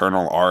as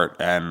eternal art,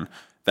 and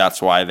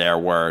that's why there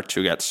were,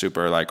 to get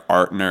super like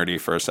art nerdy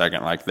for a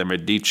second, like the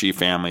Medici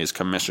families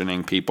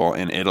commissioning people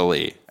in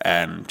Italy,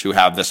 and to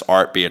have this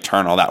art be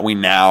eternal that we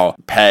now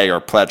pay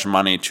or pledge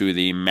money to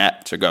the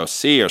Met to go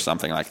see or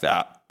something like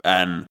that.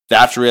 And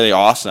that's really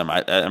awesome.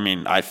 I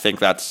mean, I think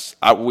that's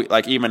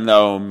even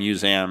though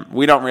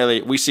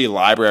we see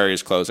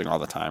libraries closing all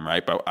the time,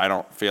 right? But I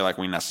don't feel like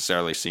we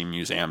necessarily see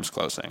museums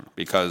closing,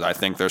 because I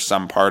think there's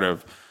some part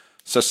of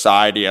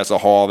society as a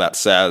whole that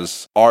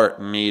says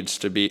art needs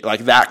to be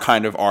like that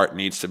kind of art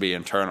needs to be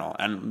internal.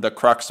 And the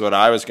crux of what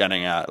I was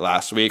getting at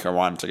last week, or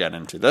wanted to get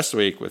into this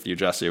week with you,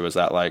 Jesse, was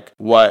that like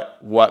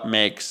what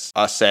makes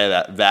us say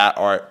that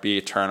art be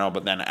eternal,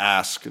 but then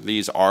ask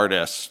these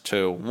artists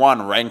to,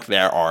 one, rank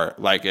their art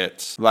like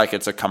it's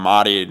a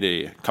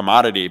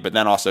commodity, but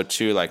then also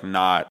two, like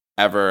not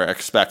ever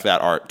expect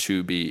that art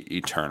to be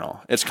eternal.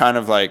 It's kind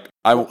of like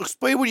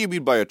explain what you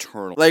mean by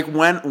eternal. Like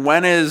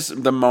when is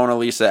the Mona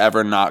Lisa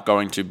ever not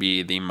going to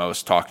be the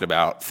most talked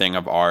about thing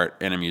of art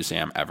in a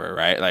museum ever,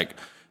 right? Like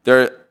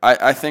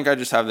I think I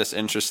just have this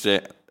interest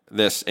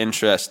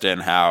in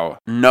how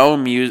no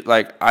music,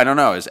 like I don't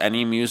know, is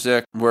any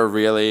music where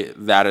really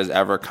that has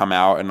ever come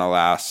out in the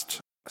last,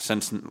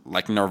 since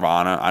like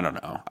Nirvana, I don't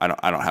know.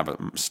 I don't have a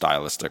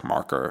stylistic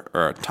marker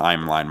or a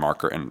timeline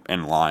marker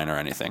in line or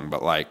anything,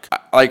 but like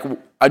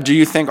do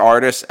you think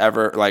artists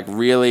ever like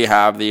really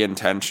have the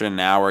intention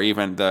now, or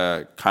even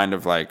the kind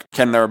of like,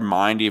 can their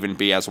mind even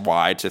be as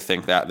wide to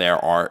think that their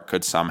art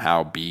could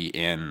somehow be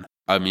in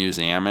a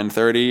museum in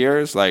 30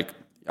 years? Like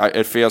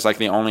it feels like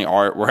the only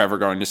art we're ever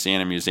going to see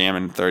in a museum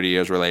in 30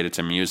 years related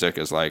to music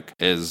is the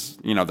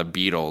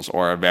Beatles,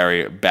 or a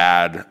very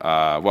bad,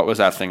 what was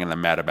that thing in the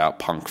Met about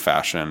punk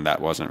fashion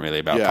that wasn't really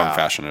about punk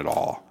fashion at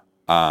all?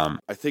 I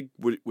think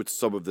what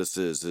some of this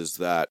is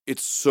that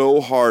it's so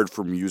hard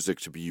for music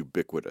to be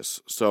ubiquitous.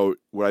 So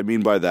what I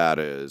mean by that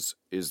is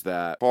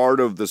that part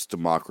of this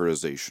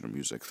democratization of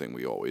music thing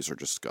we always are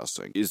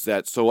discussing is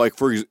that, so like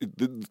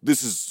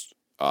this is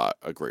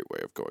a great way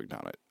of going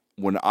down it.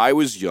 When I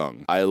was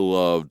young, I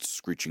loved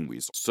Screeching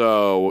Weasel.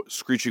 So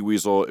Screeching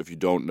Weasel, if you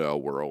don't know,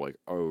 were like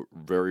a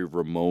very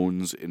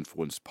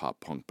Ramones-influenced pop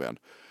punk band.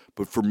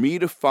 But for me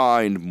to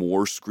find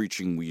more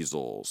Screeching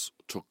Weasels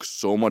took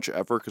so much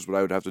effort, because what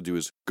I would have to do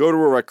is go to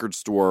a record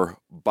store,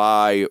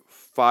 buy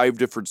 5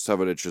 different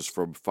 7-inches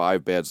from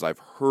 5 bands I've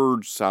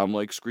heard sound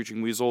like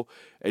Screeching Weasel,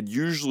 and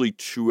usually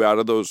 2 out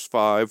of those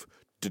 5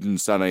 didn't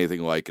sound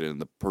anything like it, and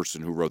the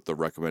person who wrote the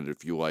recommended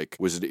if you like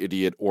was an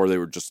idiot, or they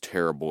were just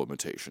terrible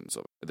imitations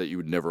of it that you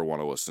would never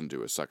want to listen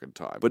to a second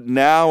time. But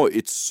now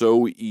it's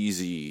so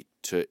easy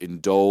to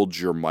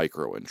indulge your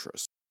micro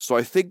interest. So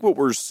I think what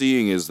we're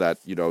seeing is that,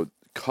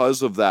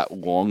 because of that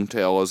long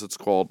tail, as it's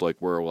called, like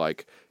where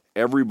like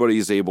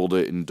everybody's able to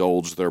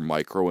indulge their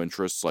micro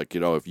interests. Like,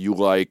 if you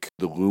like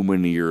the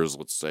Lumineers,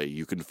 let's say,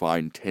 you can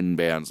find 10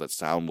 bands that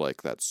sound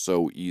like that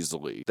so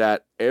easily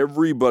that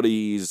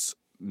everybody's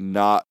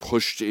not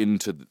pushed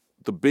into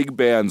the big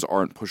bands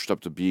aren't pushed up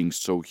to being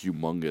so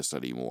humongous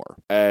anymore.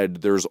 And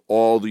there's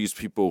all these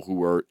people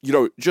who are,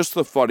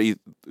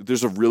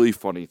 there's a really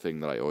funny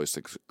thing that I always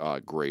think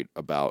great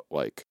about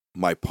like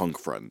my punk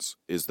friends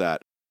is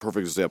that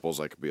perfect examples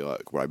I could be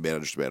like when I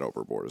managed Man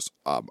Overboard is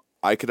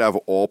I could have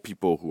all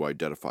people who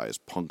identify as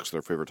punks,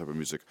 their favorite type of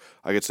music.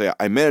 I could say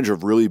I manage a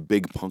really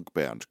big punk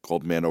band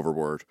called Man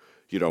Overboard.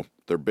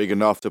 They're big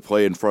enough to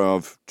play in front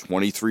of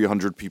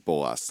 2,300 people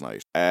last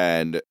night.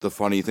 And the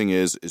funny thing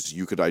is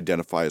you could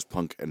identify as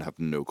punk and have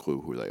no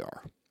clue who they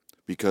are.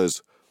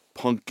 Because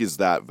punk is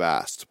that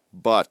vast.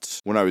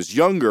 But when I was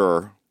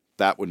younger,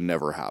 that would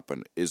never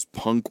happen.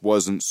 Punk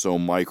wasn't so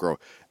micro.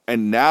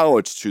 And now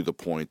it's to the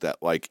point that,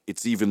 like,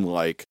 it's even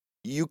like,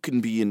 you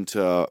can be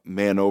into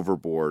Man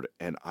Overboard,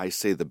 and I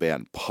say the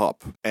band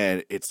Pup,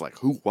 and it's like,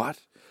 who, what?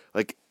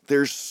 Like,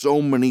 there's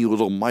so many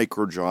little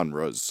micro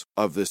genres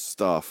of this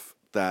stuff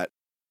that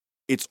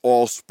it's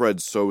all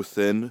spread so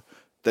thin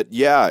that,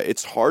 yeah,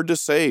 it's hard to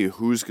say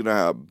who's going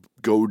to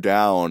go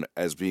down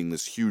as being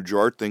this huge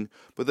art thing.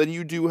 But then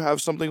you do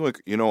have something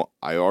like,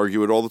 I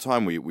argue it all the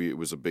time. It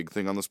was a big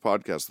thing on this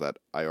podcast that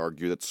I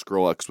argue that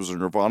Skrillex was a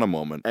Nirvana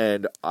moment.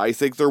 And I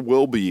think there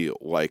will be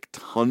like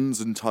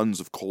tons and tons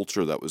of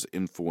culture that was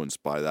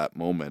influenced by that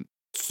moment.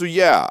 So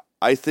yeah,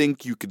 I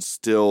think you could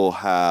still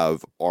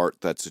have art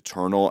that's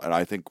eternal. And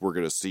I think we're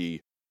going to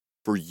see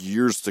for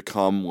years to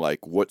come,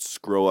 like what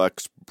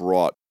Skrillex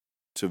brought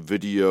to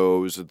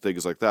videos and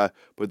things like that.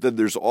 But then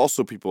there's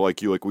also people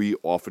like you, like we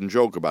often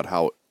joke about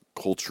how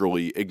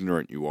culturally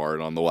ignorant you are.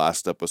 And on the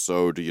last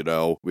episode,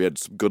 we had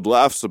some good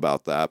laughs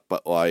about that.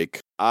 But like,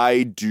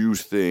 I do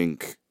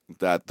think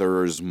that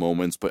there is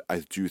moments, but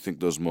I do think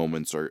those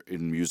moments are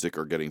in music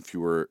are getting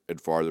fewer and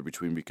farther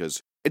between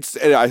because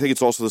and I think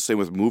it's also the same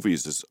with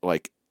movies is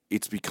like,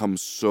 it's become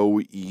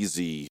so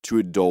easy to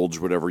indulge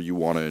whatever you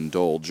want to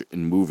indulge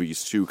in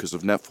movies too because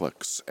of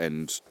Netflix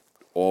and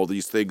all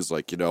these things.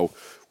 Like,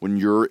 when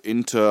you're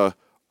into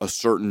a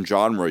certain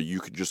genre,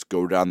 you could just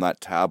go down that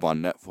tab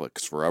on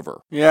Netflix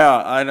forever.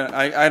 Yeah,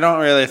 I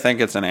don't really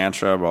think it's an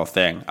answerable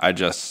thing. I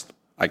guess.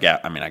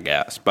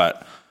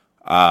 But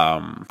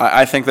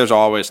I think there's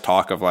always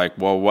talk of like,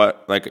 well,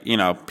 what, like,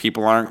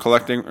 people aren't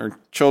collecting or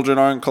children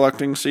aren't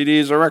collecting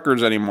CDs or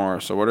records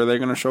anymore. So what are they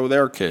going to show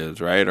their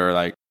kids, right? Or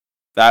like,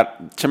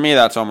 that to me,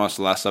 that's almost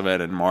less of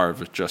it and more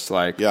of just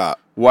like, yeah,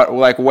 what,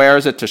 like, where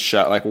is it to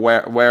show? Like,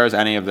 where is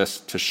any of this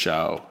to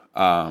show?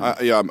 I'm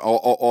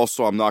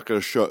not going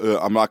to show.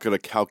 I'm not going to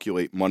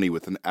calculate money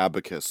with an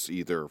abacus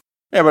either.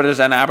 Yeah, but is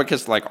an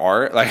abacus like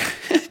art? Like,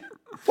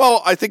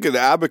 well, I think an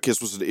abacus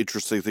was an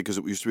interesting thing because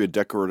it used to be a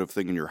decorative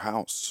thing in your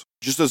house,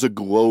 just as a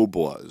globe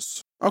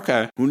was.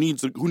 Okay, who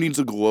needs a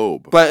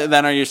globe? But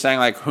then, are you saying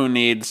like who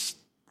needs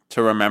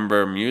to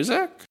remember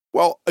music?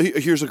 Well,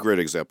 here's a great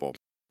example.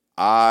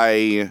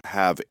 I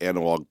have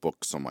analog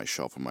books on my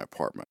shelf in my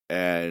apartment.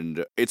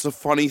 And it's a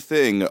funny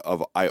thing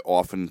I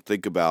often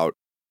think about,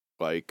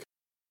 like,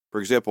 for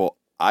example,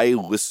 I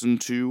listen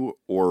to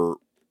or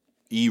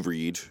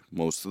e-read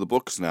most of the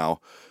books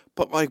now.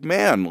 But, like,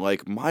 man,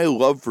 like, my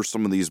love for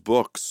some of these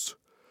books,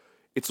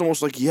 it's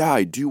almost like, yeah,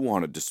 I do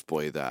want to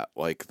display that.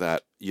 Like,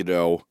 that,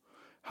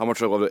 how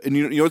much I love it. And,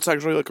 it's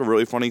actually, like, a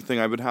really funny thing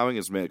I've been having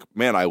is,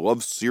 man, I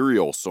love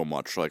cereal so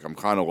much. Like, I'm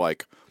kind of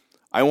like,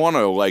 I want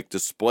to, like,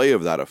 display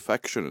of that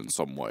affection in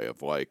some way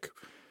of, like,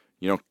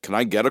 can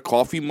I get a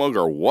coffee mug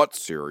or what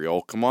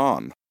cereal? Come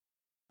on.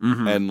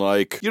 Mm-hmm. And,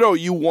 like,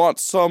 you want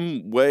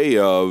some way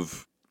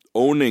of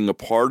owning a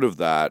part of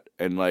that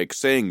and, like,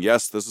 saying,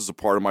 yes, this is a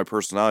part of my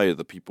personality,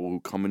 the people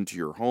who come into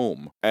your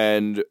home.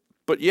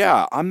 But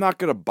yeah, I'm not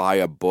going to buy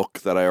a book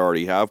that I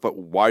already have, but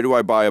why do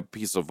I buy a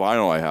piece of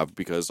vinyl I have?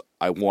 Because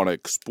I want to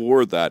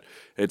explore that.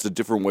 It's a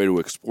different way to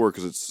explore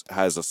because it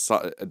has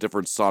a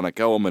different sonic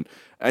element.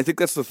 And I think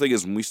that's the thing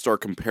is when we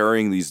start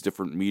comparing these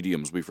different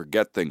mediums, we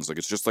forget things. Like,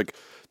 it's just like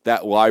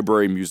that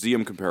library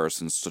museum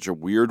comparison is such a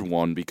weird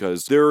one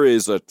because there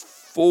is a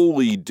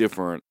fully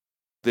different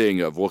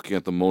thing of looking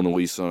at the Mona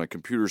Lisa on a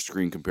computer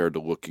screen compared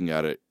to looking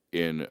at it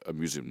in a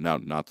museum. Now,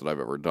 not that I've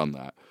ever done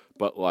that.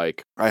 But,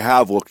 like, I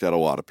have looked at a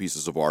lot of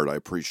pieces of art I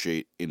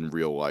appreciate in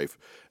real life.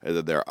 And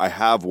then I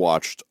have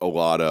watched a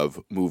lot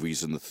of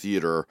movies in the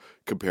theater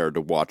compared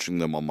to watching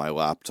them on my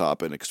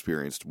laptop and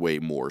experienced way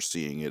more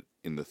seeing it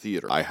in the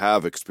theater. I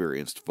have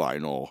experienced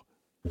vinyl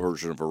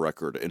version of a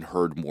record and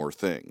heard more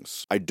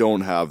things. I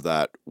don't have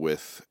that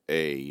with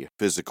a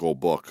physical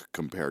book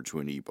compared to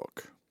an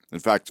ebook. In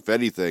fact, if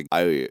anything,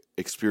 I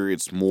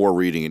experience more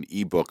reading an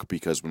ebook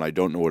because when I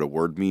don't know what a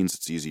word means,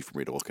 it's easy for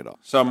me to look it up.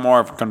 So more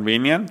of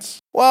convenience?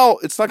 Well,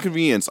 it's not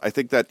convenience. I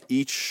think that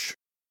each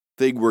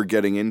thing we're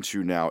getting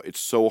into now, it's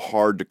so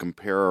hard to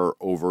compare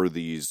over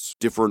these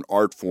different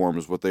art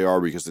forms what they are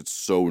because it's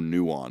so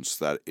nuanced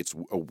that it's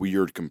a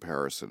weird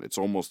comparison. It's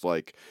almost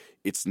like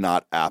it's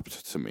not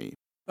apt to me.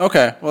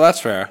 Okay, well,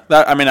 that's fair.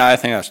 I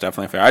think that's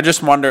definitely fair. I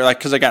just wonder, like,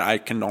 because again, I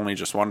can only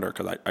just wonder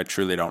because I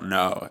truly don't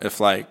know if,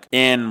 like,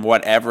 in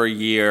whatever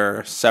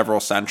year,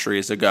 several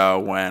centuries ago,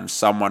 when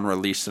someone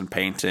released a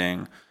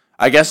painting,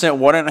 I guess it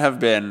wouldn't have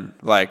been,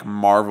 like,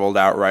 marveled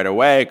out right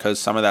away because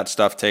some of that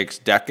stuff takes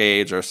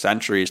decades or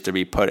centuries to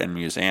be put in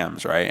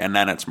museums, right? And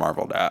then it's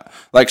marveled at.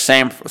 Like,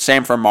 same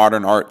for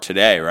modern art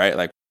today, right?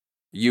 Like,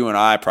 you and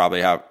I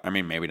probably have, I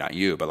mean, maybe not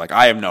you, but, like,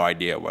 I have no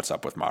idea what's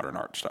up with modern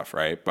art stuff,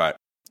 right? But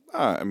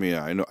I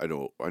know a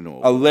little,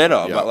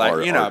 yeah, but like,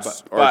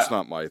 art's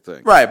not my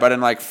thing. Right, but in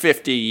like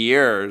 50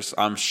 years,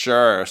 I'm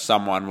sure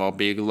someone will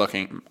be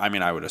looking,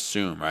 I would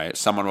assume, right?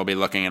 Someone will be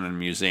looking in a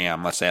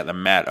museum, let's say at the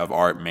Met, of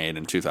art made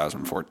in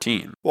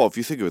 2014. Well, if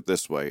you think of it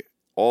this way,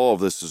 all of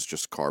this is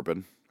just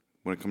carbon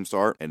when it comes to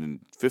art. And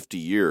in 50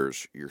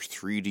 years, your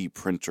 3D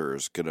printer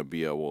is going to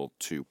be able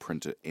to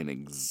print an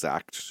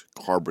exact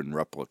carbon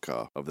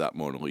replica of that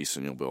Mona Lisa,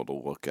 and you'll be able to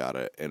look at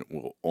it, and it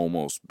will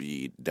almost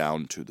be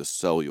down to the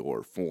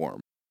cellular form,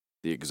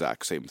 the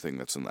exact same thing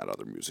that's in that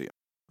other museum.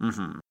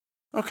 Mm-hmm.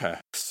 Okay.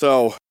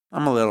 So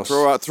I'm a little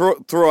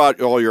throw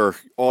out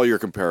all your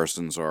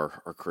comparisons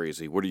are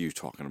crazy. What are you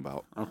talking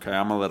about? Okay,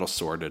 I'm a little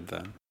sordid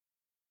then.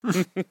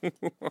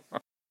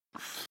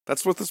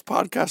 That's what this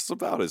podcast is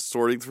about, is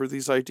sorting through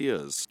these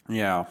ideas.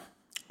 Yeah.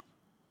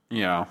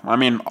 I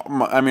mean,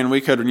 we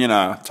could,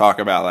 talk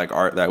about like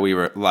art that we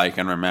were like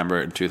and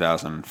remember in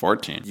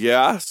 2014.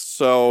 Yeah,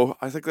 so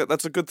I think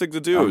that's a good thing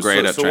to do. I'm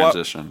great at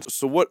transitions.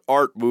 So what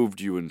art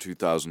moved you in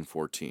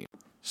 2014?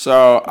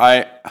 So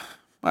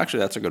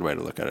actually, that's a good way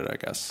to look at it, I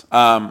guess.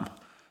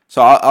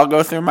 So I'll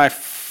go through my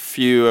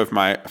few of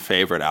my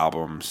favorite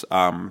albums.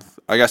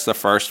 I guess the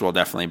first will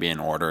definitely be in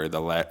order.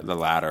 The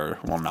latter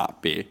will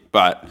not be.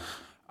 But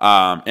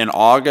in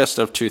August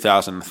of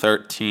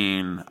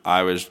 2013,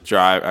 I was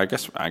driving. I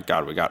guess,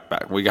 we got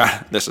back.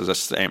 This is the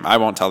same. I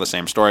won't tell the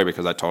same story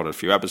because I told it a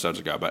few episodes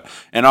ago. But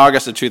in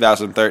August of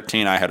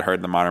 2013, I had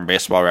heard the Modern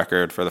Baseball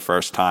record for the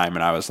first time,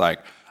 and I was like,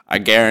 I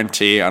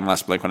guarantee,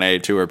 unless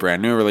Blink-182 or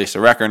Brand New release a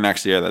record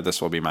next year, that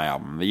this will be my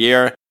album of the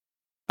year.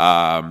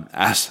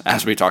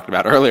 As we talked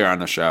about earlier on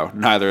the show,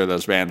 neither of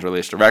those bands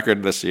released a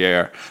record this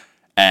year,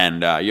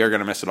 and You're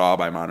Gonna Miss It All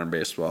by Modern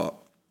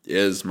Baseball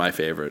is my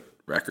favorite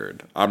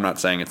record. I'm not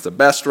saying it's the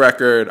best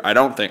record. I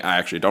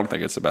actually don't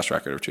think it's the best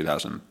record of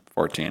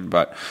 2014,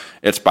 but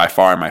it's by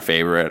far my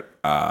favorite.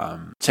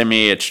 To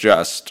me, it's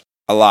just,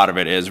 a lot of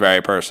it is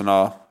very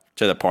personal,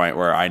 to the point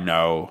where I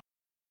know,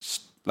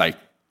 like,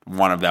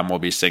 one of them will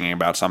be singing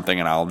about something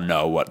and I'll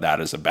know what that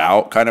is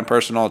about, kind of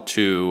personal.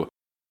 To,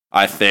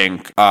 I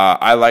think,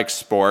 I like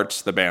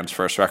Sports, the band's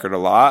first record, a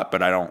lot,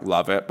 but I don't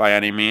love it by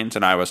any means.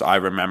 And I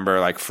remember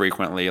like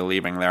frequently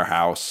leaving their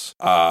house,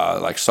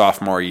 like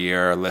sophomore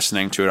year,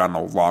 listening to it on the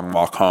long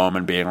walk home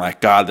and being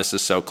like, God, this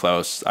is so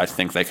close. I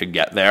think they could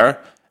get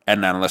there.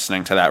 And then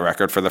listening to that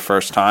record for the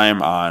first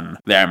time on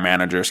their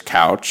manager's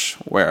couch,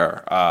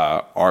 where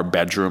our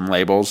bedroom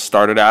labels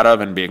started out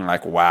of, and being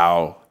like,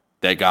 wow,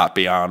 they got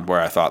beyond where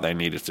I thought they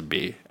needed to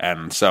be.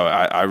 And so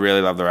I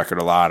really love the record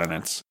a lot, and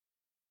it's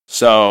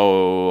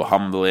so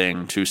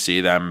humbling to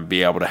see them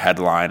be able to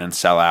headline and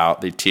sell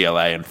out the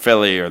TLA in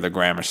Philly or the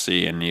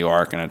Gramercy in New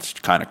York, and it's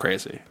kind of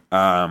crazy.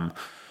 My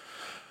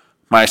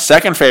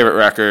second favorite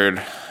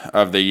record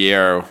of the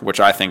year, which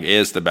I think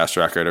is the best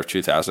record of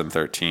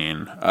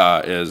 2013,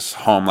 is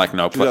Home Like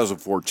No Place.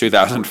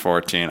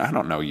 2014. I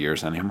don't know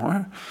years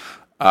anymore.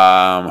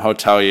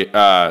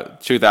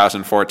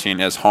 2014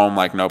 is Home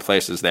Like No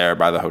Place Is There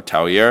by the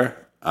Hotelier.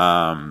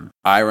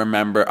 I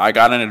remember I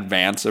got an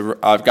advance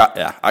of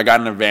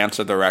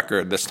the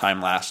record this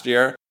time last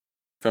year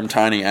from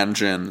Tiny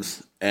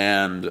Engines,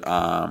 and it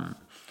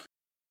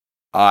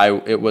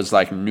was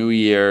like New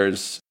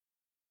Year's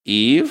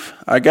Eve,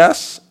 I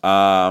guess.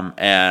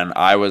 And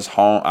I was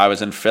home. I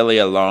was in Philly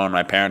alone.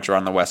 My parents were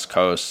on the West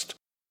Coast.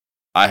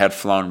 I had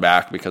flown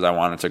back because I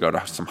wanted to go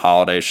to some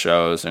holiday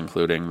shows,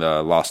 including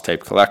the Lost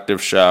Tape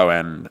Collective show,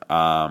 and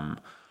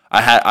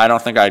I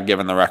don't think I'd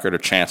given the record a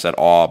chance at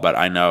all, but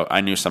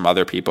I knew some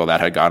other people that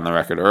had gotten the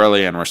record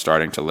early and were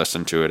starting to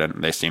listen to it,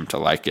 and they seemed to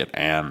like it.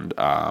 And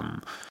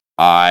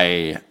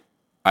I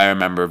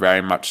remember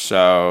very much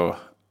so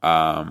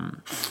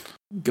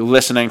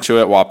listening to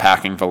it while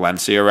packing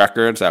Valencia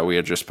records that we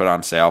had just put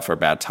on sale for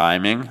bad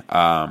timing.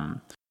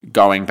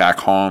 Going back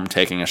home,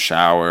 taking a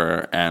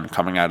shower, and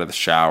coming out of the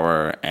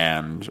shower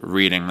and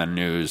reading the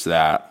news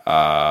that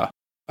a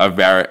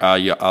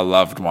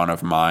loved one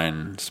of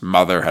mine's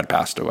mother had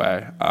passed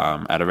away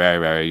at a very,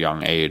 very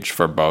young age,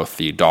 for both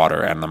the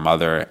daughter and the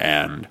mother.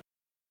 And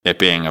it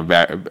being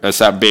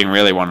being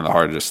really one of the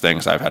hardest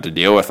things I've had to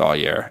deal with all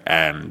year.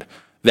 And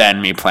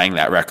then me playing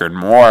that record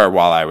more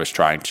while I was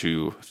trying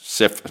to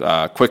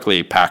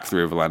quickly pack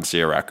through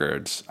Valencia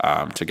records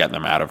to get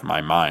them out of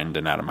my mind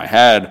and out of my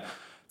head.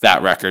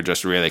 That record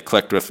just really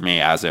clicked with me,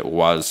 as it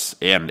was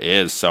and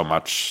is so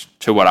much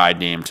to what I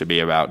deem to be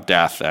about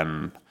death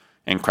and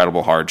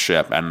incredible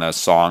hardship. And the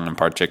song in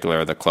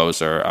particular, the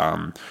closer,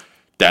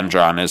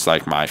 Dendron, is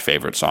like my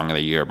favorite song of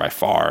the year by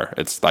far.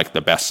 It's like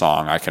the best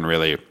song I can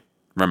really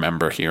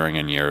remember hearing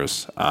in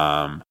years.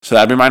 So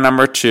that'd be my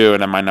number 2,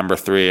 and then my number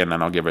 3, and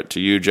then I'll give it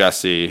to you,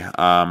 Jesse.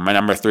 My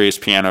number 3 is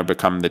Piano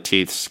Become the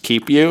Teeth's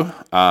Keep You.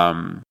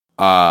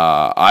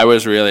 I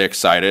was really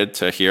excited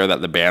to hear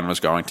that the band was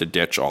going to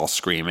ditch all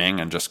screaming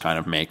and just kind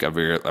of make a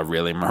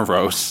really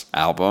morose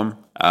album.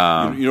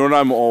 You know what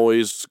I'm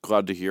always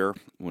glad to hear?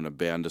 When a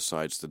band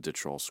decides to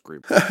ditch all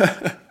screaming.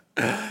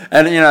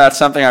 And that's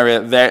something I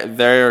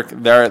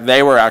really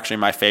they were actually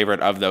my favorite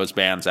of those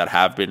bands that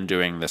have been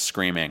doing the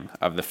screaming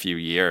of the few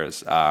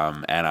years.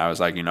 And I was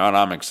like,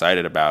 I'm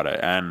excited about it.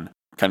 And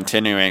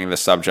continuing the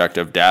subject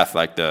of death,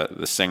 like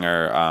the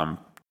singer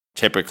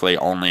typically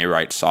only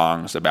writes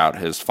songs about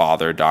his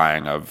father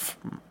dying of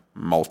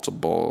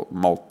multiple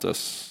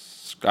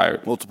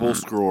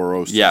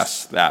sclerosis.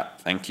 Yes, that.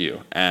 Thank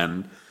you.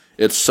 And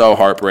it's so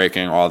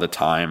heartbreaking all the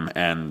time.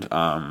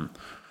 And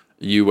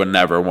you would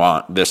never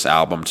want this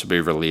album to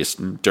be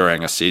released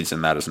during a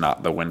season that is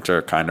not the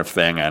winter kind of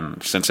thing.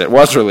 And since it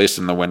was released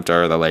in the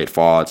winter, the late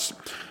fall,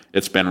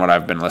 it's been what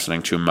I've been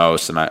listening to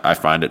most. And I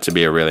find it to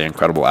be a really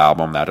incredible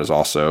album that is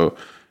also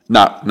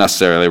not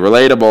necessarily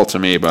relatable to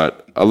me,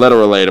 but a little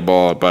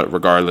relatable, but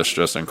regardless,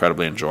 just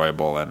incredibly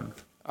enjoyable and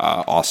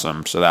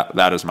awesome. So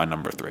that is my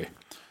number 3.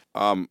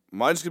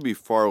 Mine's gonna be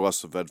far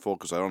less eventful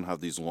because I don't have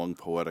these long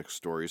poetic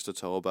stories to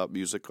tell about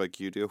music like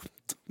you do.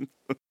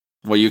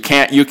 Well, you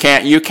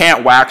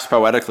can't wax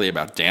poetically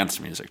about dance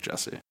music,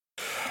 Jesse.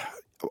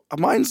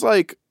 Mine's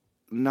like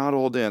not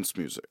all dance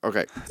music.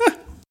 Okay.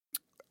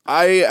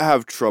 I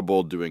have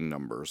trouble doing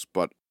numbers,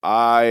 but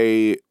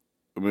I'm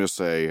going to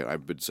say,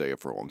 I've been saying it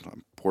for a long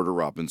time, Porter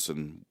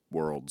Robinson,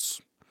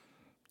 Worlds.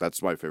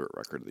 That's my favorite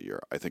record of the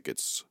year. I think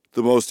it's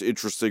the most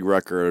interesting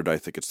record. I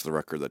think it's the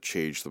record that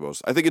changed the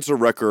most. I think it's a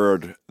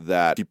record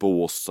that people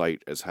will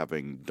cite as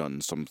having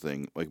done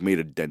something, like made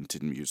a dent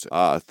in music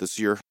this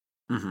year.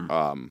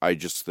 Mm-hmm. I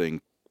just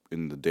think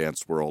in the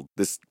dance world,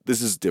 this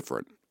is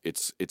different.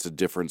 It's a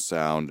different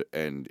sound,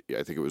 and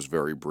I think it was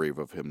very brave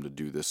of him to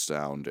do this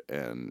sound,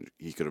 and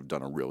he could have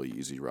done a really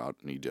easy route,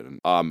 and he didn't.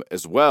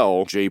 As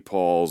well, J.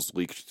 Paul's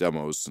leaked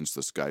demos, since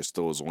this guy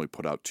still has only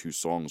put out 2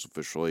 songs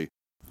officially,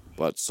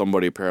 but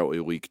somebody apparently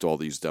leaked all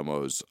these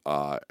demos,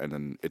 and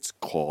then it's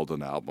called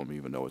an album,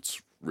 even though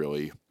it's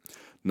really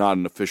not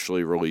an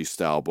officially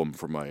released album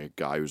from a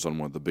guy who's on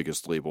one of the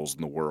biggest labels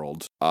in the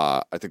world.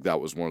 I think that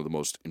was one of the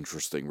most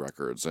interesting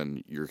records,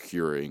 and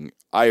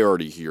I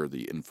already hear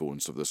the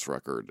influence of this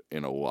record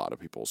in a lot of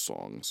people's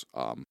songs.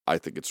 I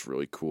think it's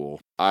really cool.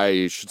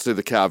 I should say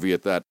the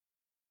caveat that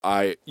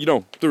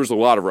there's a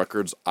lot of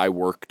records I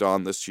worked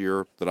on this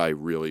year that I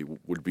really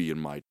would be in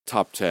my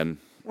top 10.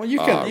 Well,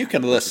 you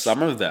can list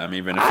some of them,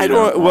 even if you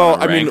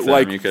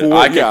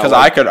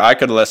I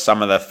could list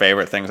some of the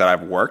favorite things that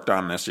I've worked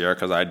on this year,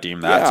 because I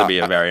deem that to be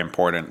a very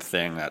important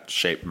thing that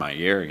shaped my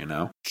year.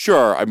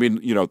 Sure. I mean,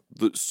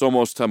 the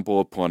Somos Temple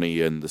of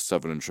Plenty and the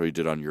 7-inch you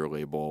did on your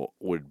label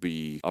would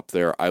be up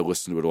there. I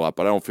listen to it a lot,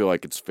 but I don't feel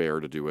like it's fair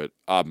to do it.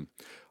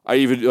 I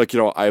even,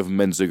 I have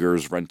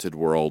Menzinger's Rented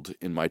World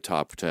in my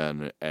top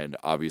 10, and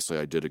obviously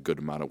I did a good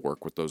amount of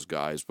work with those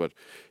guys, but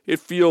it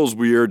feels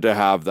weird to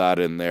have that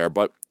in there.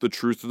 But the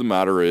truth of the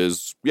matter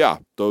is,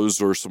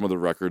 those are some of the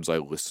records I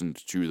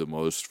listened to the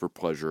most for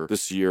pleasure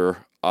this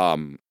year.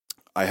 I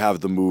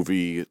have the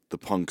movie The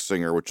Punk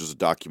Singer, which is a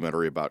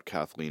documentary about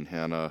Kathleen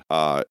Hanna,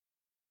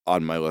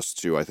 on my list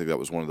too. I think that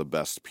was one of the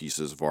best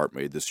pieces of art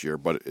made this year,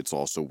 but it's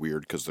also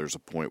weird because there's a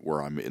point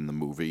where I'm in the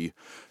movie,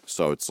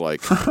 so it's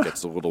like it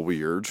gets a little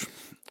weird.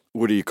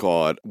 What do you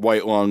call it?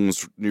 White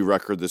Lungs, new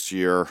record this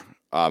year.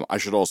 I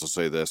should also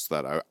say this,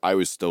 that I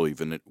was still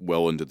even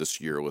well into this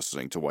year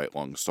listening to White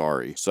Lungs,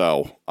 sorry.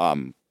 So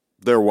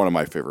they're one of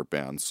my favorite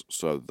bands,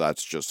 so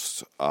that's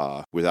just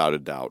without a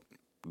doubt.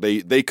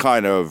 They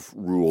kind of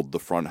ruled the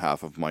front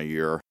half of my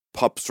year.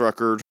 Pup's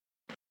record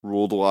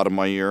ruled a lot of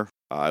my year.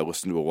 I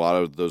listened to a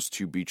lot of those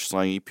 2 Beach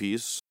Slang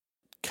EPs.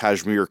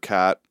 Cashmere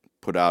Cat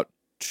put out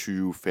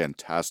 2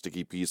 fantastic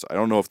EPs. I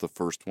don't know if the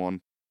first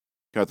one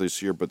got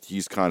this year, but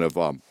he's kind of...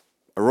 I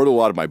wrote a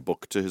lot of my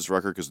book to his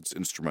record because it's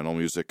instrumental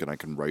music, and I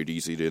can write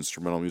easy to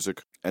instrumental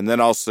music. And then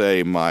I'll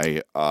say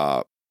my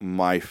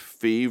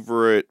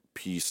favorite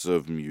piece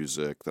of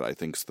music that I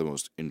think is the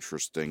most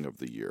interesting of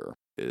the year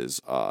is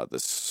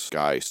this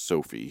guy,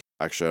 Sophie.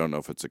 Actually, I don't know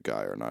if it's a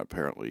guy or not.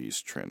 Apparently,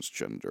 he's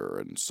transgender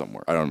and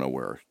somewhere. I don't know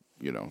where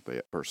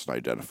the person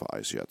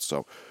identifies yet.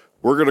 So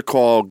we're going to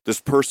call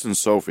this person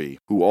Sophie,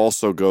 who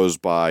also goes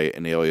by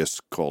an alias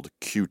called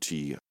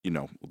QT,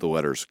 the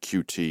letters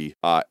QT.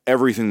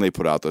 Everything they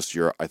put out this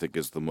year, I think,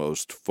 is the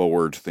most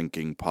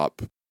forward-thinking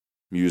pop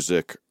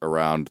music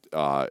around.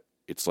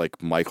 It's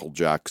like Michael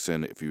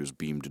Jackson if he was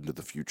beamed into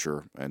the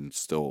future and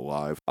still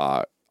alive.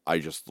 I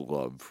just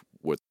love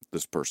what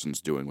this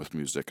person's doing with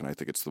music, and I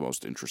think it's the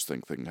most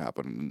interesting thing to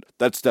happen. And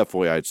that's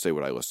definitely, I'd say,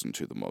 what I listened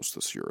to the most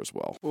this year as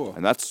well. Cool.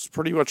 And that's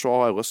pretty much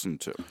all I listened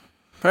to.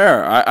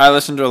 Fair. I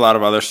listened to a lot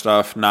of other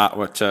stuff, not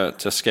what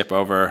to skip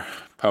over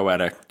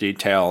poetic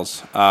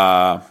details.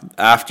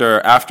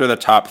 After the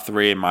top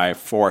 3, my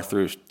 4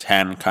 through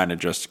 10 kind of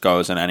just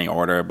goes in any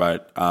order,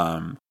 but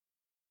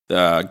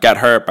the Get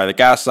Hurt by the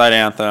Gaslight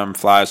Anthem,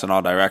 Flies in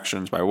All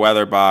Directions by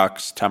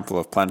Weatherbox, Temple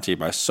of Plenty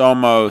by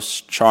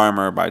Somos,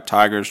 Charmer by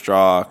Tiger's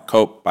Jaw,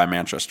 Cope by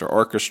Manchester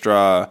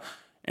Orchestra,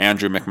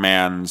 Andrew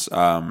McMahon's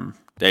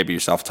debut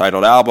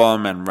self-titled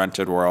album, and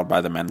Rented World by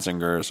the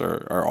Menzingers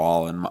are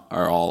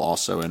all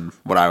also in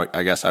what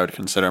I guess I would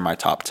consider my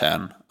top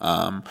 10.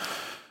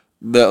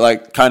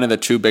 The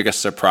 2 biggest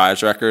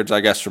surprise records, I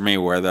guess, for me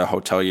were the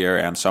Hotelier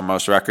and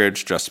Somos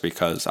records, just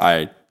because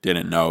I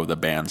didn't know the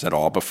bands at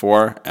all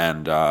before,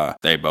 and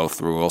they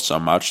both rule so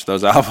much,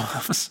 those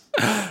albums.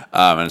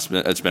 And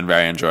it's been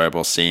very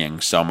enjoyable seeing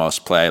Somos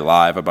play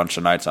live a bunch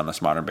of nights on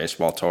this Modern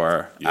Baseball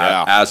tour.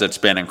 Yeah. As it's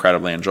been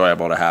incredibly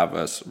enjoyable to have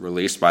us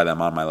released by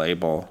them on my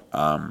label.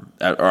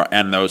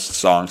 And those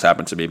songs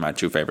happen to be my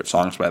 2 favorite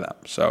songs by them.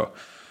 So,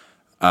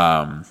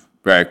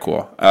 very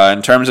cool.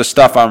 In terms of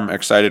stuff I'm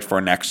excited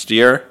for next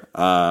year,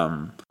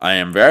 I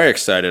am very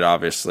excited,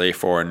 obviously,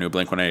 for new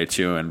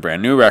Blink-182 and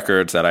brand new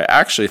records that I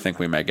actually think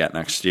we may get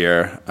next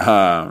year.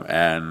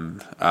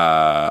 And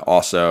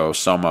also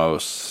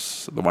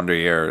Somos, The Wonder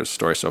Years,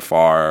 Story So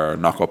Far,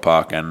 Knuckle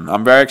Puck. And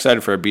I'm very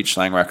excited for a Beach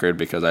Slang record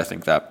because I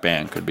think that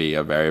band could be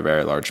a very,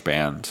 very large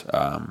band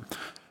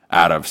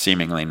out of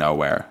seemingly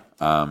nowhere.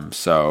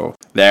 So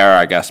they're,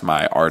 I guess,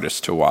 my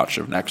artist to watch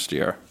of next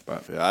year.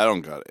 But Yeah, I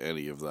don't got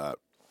any of that.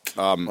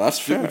 that's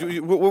fair.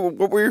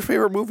 What were your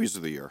favorite movies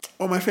of the year?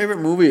 Oh, my favorite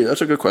movie?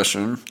 That's a good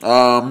question.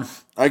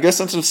 I guess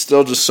since it's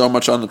still just so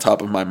much on the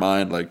top of my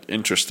mind, like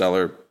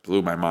Interstellar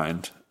blew my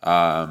mind.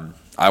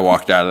 I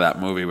walked out of that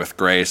movie with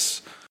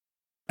Grace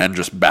and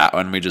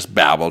we just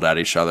babbled at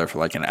each other for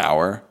like an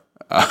hour.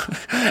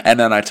 And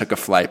then I took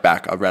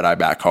a red eye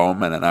back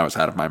home, and then I was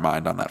out of my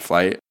mind on that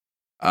flight.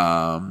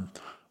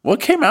 What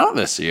came out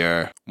this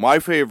year? My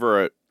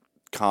favorite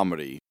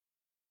comedy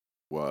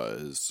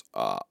was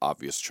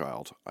Obvious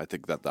Child. I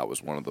think that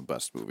was one of the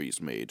best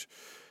movies made.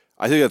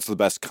 I think that's the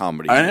best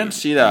comedy. I didn't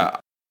see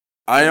that.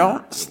 I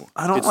don't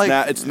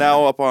It's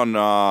now up on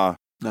Netflix.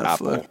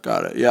 Apple.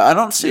 Got it. Yeah, I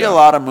don't see a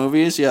lot of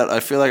movies yet. I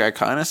feel like I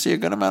kind of see a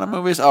good amount of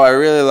movies. Oh, I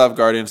really love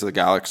Guardians of the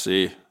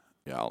Galaxy.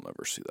 Yeah, I'll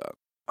never see that.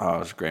 Oh, it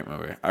was a great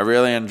movie. I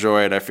really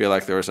enjoyed. I feel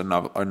like there was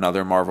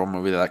another Marvel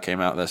movie that came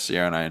out this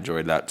year, and I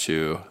enjoyed that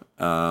too.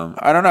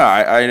 I don't know.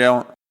 I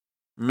don't.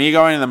 Me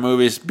going to the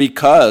movies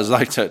because,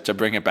 like, to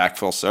bring it back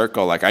full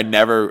circle, like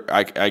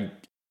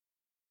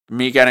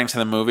me getting to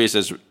the movies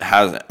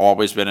has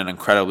always been an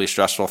incredibly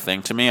stressful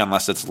thing to me,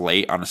 unless it's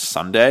late on a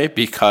Sunday,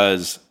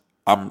 because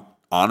I'm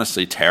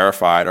honestly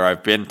terrified, or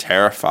I've been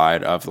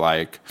terrified of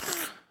like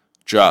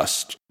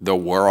just the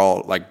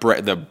world, like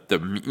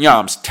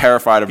I'm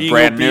terrified of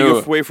brand new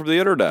away from the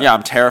internet. Yeah,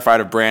 I'm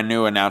terrified of brand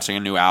new announcing a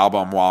new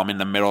album while I'm in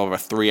the middle of a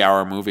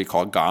 3-hour movie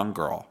called Gone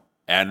Girl.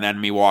 And then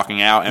me walking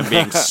out and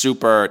being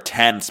super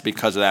tense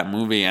because of that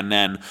movie, and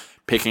then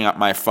picking up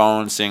my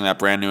phone, seeing that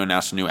brand new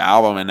announced a new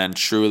album, and then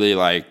truly,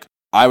 like,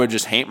 I would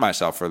just hate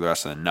myself for the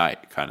rest of the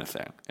night kind of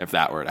thing if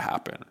that were to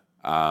happen.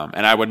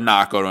 And I would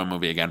not go to a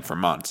movie again for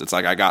months. It's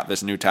like I got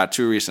this new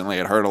tattoo recently.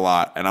 It hurt a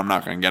lot, and I'm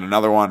not going to get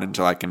another one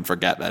until I can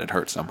forget that it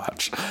hurt so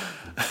much.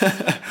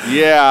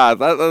 Yeah,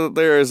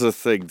 there is a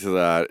thing to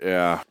that,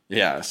 yeah.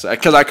 Yeah,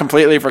 because I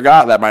completely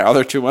forgot that my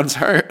other 2 ones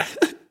hurt.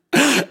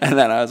 And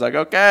then I was like,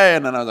 okay.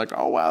 And then I was like,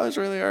 oh, wow, this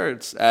really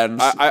hurts.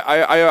 And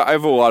I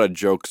have a lot of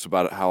jokes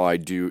about how I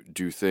do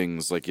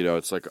things. Like,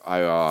 it's like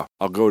I'll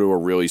go to a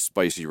really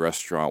spicy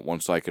restaurant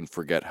once I can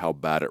forget how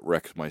bad it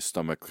wrecked my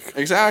stomach.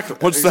 Exactly.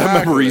 Once that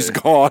memory's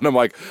gone, I'm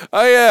like,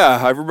 oh, yeah,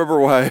 I remember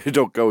why I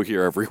don't go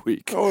here every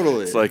week.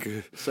 Totally. It's like,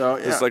 it's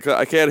like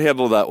I can't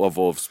handle that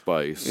level of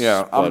spice.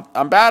 Yeah,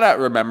 I'm bad at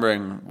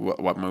remembering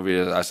what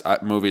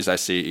movies I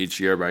see each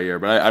year by year.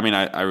 But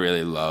I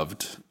really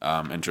loved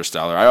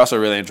Interstellar. I also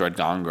really enjoyed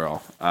Gone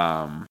Girl.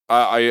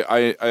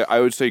 I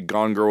would say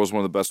Gone Girl was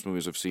one of the best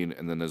movies I've seen,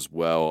 and then as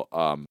well,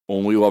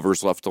 Only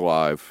Lovers Left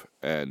Alive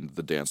and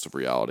The Dance of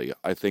Reality.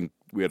 I think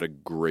we had a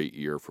great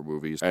year for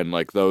movies, and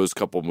like those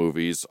couple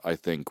movies, I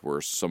think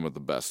were some of the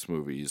best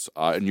movies.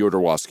 And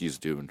Jodorowsky's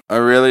Dune. I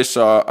really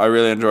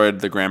enjoyed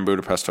The Grand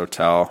Budapest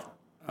Hotel.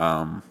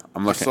 I'm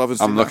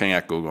looking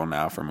at Google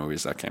now for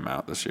movies that came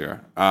out this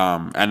year.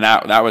 And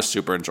that was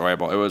super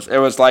enjoyable. It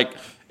was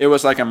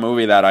like a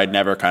movie that I'd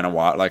never kind of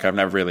watched. Like, I've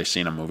never really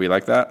seen a movie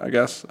like that, I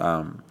guess.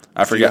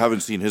 I So forget. you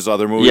haven't seen his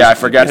other movies? Yeah, I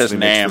forget his Basically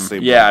makes name. the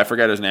same Yeah, I point.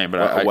 forget his name,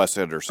 but Wes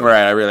Anderson.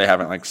 right, I really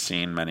haven't like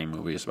seen many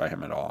movies by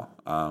him at all.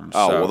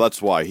 Well,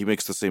 that's why he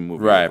makes the same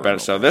movie. right. over But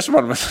and so over. this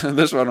one was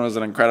this one was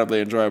an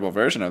incredibly enjoyable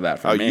version of that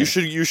for me.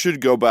 You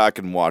should go back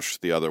and watch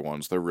the other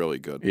ones. They're really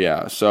good.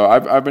 Yeah, so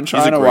I've been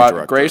trying to great watch.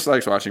 director. Grace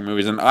likes watching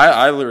movies, and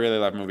I really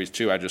love movies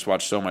too. I just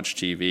watch so much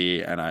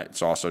TV, and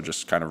it's also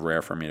just kind of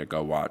rare for me to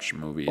go watch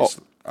movies.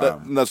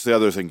 And that's the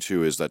other thing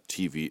too, is that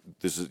TV.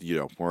 This is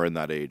we're in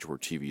that age where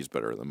TV is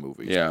better than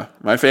movies. Yeah,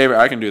 my favorite.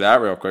 I can do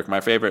that real quick. My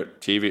favorite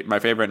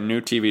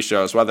new TV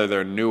shows, whether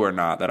they're new or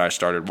not, that I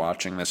started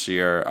watching this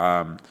year.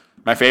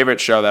 My favorite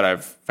show that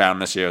I've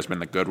found this year has been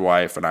The Good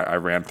Wife, and I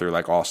ran through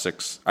like all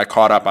 6. I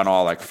caught up on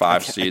all like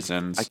 5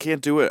 seasons. I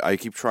can't do it. I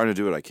keep trying to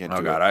do it. I can't. Oh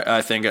do God, it.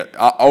 I think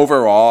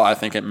overall, I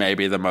think it may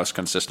be the most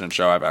consistent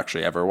show I've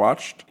actually ever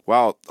watched.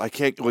 Wow, I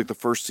can't. Like the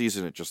first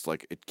season, it just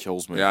like it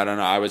kills me. Yeah, I don't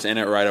know. I was in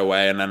it right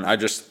away, and then I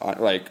just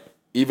like,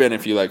 even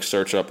if you like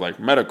search up like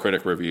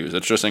Metacritic reviews,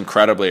 it's just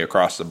incredibly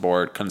across the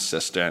board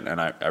consistent, and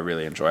I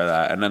really enjoy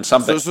that. And then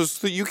something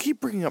So you keep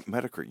bringing up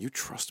Metacritic. You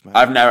trust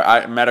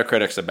Metacritic?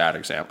 Metacritic's a bad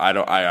example.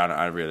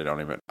 I really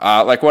don't even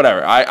like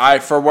whatever. I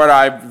for what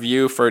I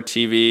view for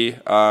TV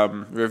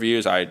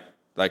reviews, I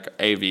like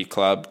AV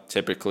Club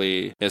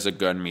typically is a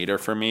good meter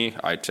for me.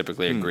 I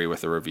typically agree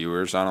with the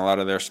reviewers on a lot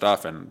of their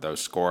stuff and those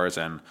scores,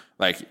 and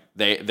like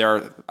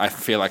I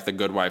feel like The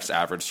Good Wife's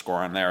average score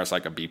on there is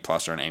like a B+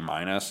 or an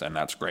A-, and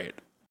that's great.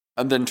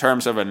 And then in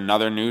terms of a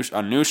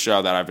new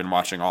show that I've been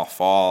watching all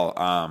fall,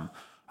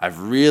 I've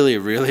really,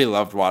 really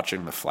loved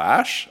watching The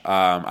Flash.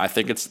 I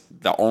think it's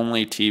the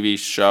only TV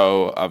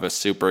show of a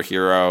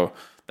superhero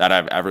that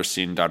I've ever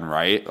seen done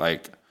right.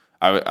 Like,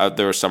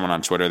 there was someone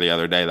on Twitter the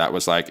other day that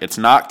was like, it's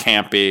not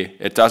campy,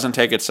 it doesn't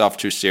take itself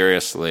too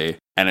seriously,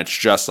 and it's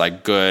just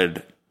like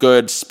good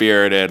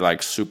spirited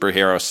like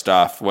superhero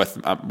stuff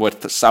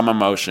with some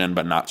emotion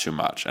but not too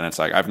much. And it's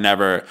like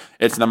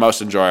it's the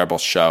most enjoyable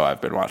show I've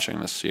been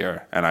watching this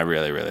year, and I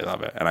really, really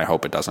love it, and I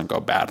hope it doesn't go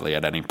badly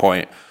at any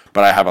point,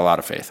 but I have a lot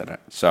of faith in it.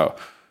 So,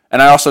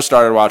 and I also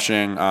started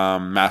watching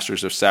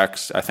Masters of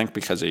Sex, I think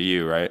because of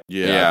you, right?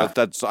 Yeah.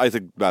 That's I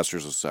think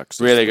Masters of Sex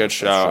is really good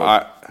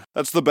show.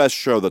 That's the best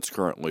show that's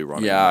currently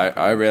running. Yeah,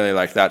 I really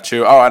like that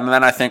too. Oh, and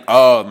then I think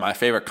my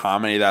favorite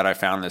comedy that I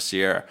found this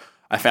year,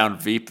 I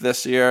found Veep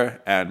this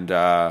year, and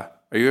are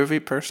you a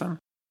Veep person?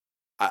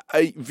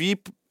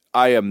 Veep,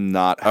 I am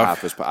not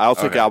half as. I'll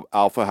take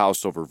Alpha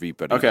House over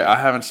Veep. Anyway. Okay, I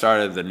haven't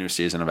started the new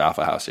season of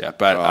Alpha House yet,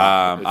 but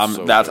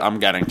I'm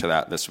getting to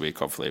that this week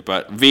hopefully.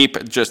 But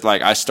Veep, just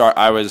like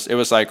it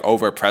was like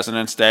over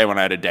President's Day when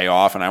I had a day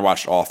off, and I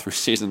watched all 3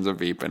 seasons of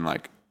Veep in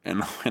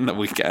the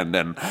weekend,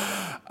 and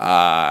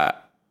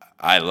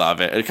I love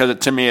it because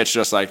to me it's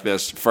just like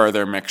this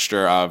further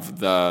mixture of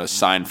the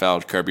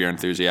Seinfeld Curb Your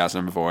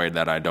Enthusiasm void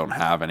that I don't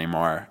have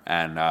anymore,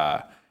 and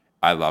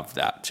I love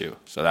that too.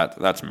 So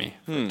that's me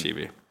for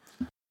TV.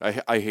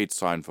 I hate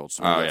Seinfeld.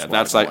 So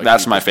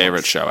that's my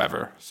favorite show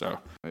ever. So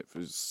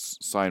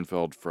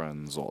Seinfeld,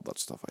 Friends, all that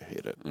stuff. I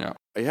hate it.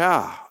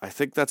 Yeah. I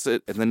think that's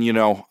it. And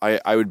then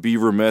I would be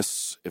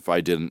remiss if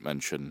I didn't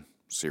mention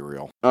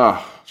Serial.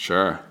 Oh,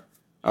 sure.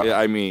 Yeah,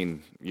 I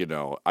mean,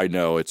 I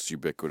know it's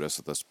ubiquitous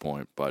at this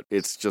point, but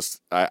it's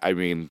just, I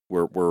mean,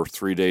 we're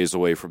 3 days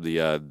away from the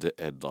end,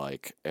 and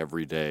like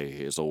every day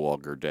is a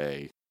longer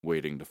day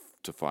waiting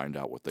to find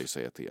out what they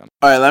say at the end.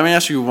 All right, let me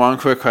ask you one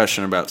quick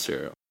question about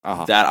Serial.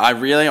 That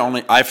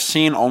I've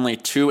seen only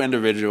 2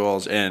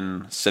 individuals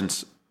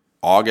since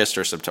August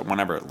or September,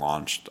 whenever it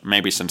launched,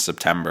 maybe since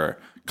September,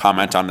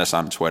 comment on this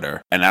on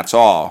Twitter, and that's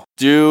all.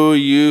 Do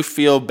you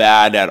feel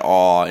bad at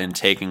all in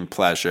taking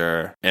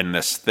pleasure in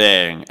this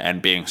thing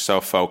and being so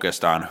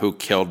focused on who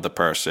killed the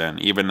person,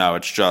 even though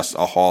it's just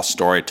a whole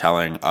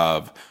storytelling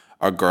of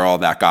a girl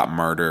that got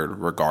murdered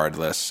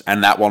regardless,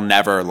 and that will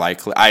never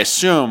I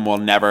assume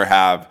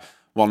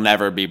will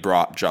never be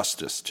brought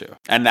justice to,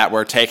 and that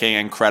we're taking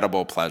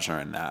incredible pleasure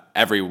in that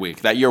every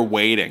week, that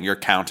you're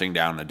counting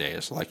down the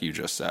days like you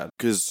just said?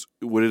 Because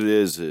what it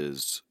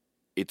is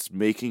it's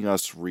making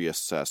us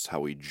reassess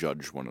how we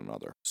judge one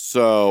another.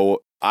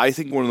 So I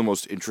think one of the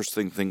most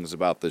interesting things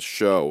about this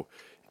show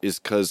is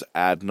because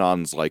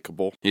Adnan's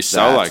likable. He's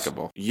so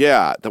likable.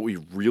 Yeah, that we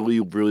really,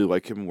 really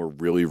like him. We're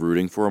really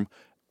rooting for him.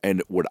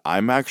 And what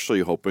I'm actually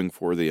hoping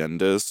for the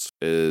end is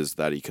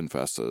that he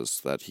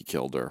confesses that he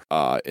killed her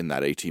in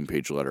that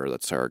 18-page letter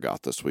that Sarah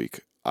got this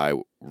week. I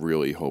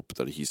really hope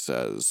that he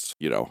says,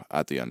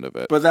 at the end of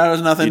it. But that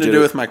has nothing to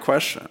do with my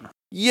question.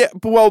 Yeah,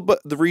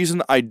 but the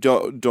reason I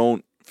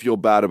don't feel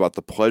bad about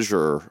the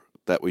pleasure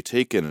that we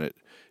take in it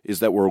is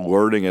that we're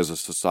learning as a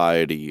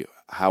society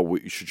how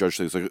we should judge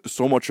things. Like,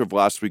 so much of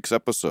last week's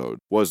episode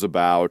was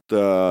about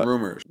the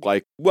rumors.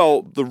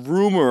 The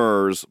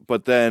rumors,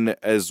 but then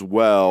as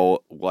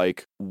well,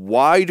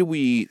 why do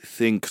we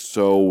think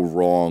so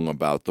wrong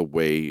about the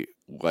way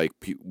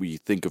we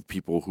think of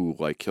people who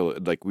kill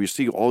it? We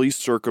see all these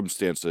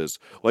circumstances,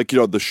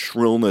 the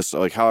shrillness,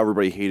 how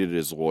everybody hated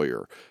his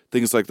lawyer,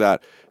 things like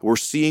that. We're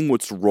seeing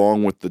what's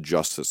wrong with the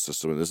justice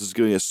system, and this is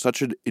giving us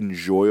such an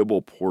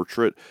enjoyable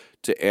portrait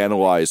to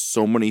analyze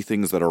so many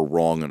things that are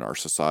wrong in our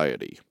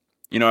society.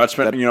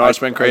 It's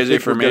been crazy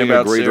for me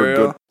about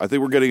Serial. I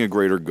think we're getting a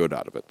greater good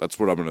out of it. That's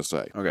what I'm going to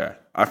say. Okay.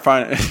 I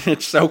find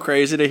it's so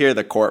crazy to hear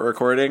the court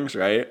recordings,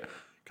 right?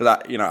 Because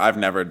I've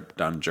never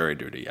done jury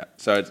duty yet,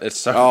 so it's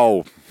so.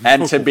 Oh,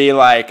 and to be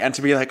like,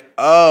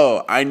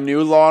 oh, I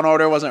knew Law and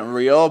Order wasn't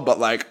real, but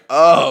like,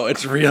 oh,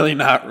 it's really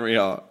not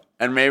real.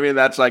 And maybe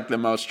that's like the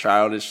most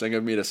childish thing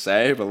of me to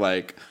say, but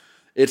like,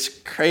 it's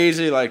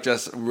crazy, like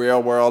just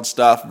real world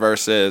stuff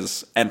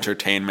versus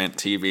entertainment,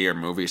 TV or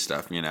movie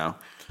stuff,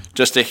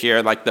 Just to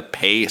hear like the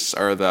pace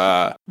or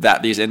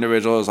that these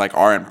individuals like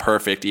aren't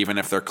perfect, even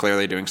if they're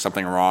clearly doing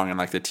something wrong in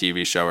like the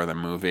TV show or the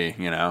movie,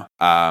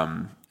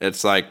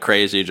 It's like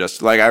crazy.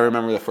 Just like I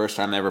remember the first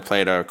time they ever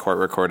played a court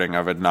recording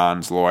of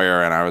Adnan's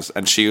lawyer,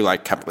 and she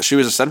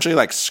was essentially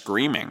like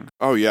screaming.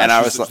 Oh yeah, and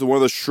I was one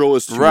of the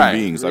shrillest human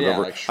beings I've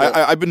ever. Like,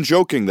 I've been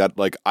joking that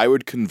like I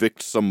would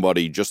convict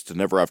somebody just to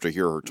never have to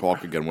hear her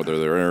talk again, whether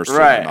they're innocent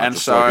or not. And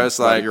so I was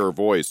like, hear her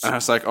voice. I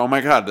was like, oh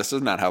my god, this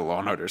is not how Law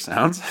and Order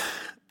sounds.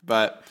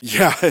 But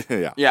yeah.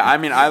 I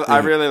mean, I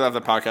really love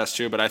the podcast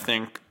too, but I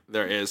think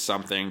there is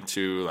something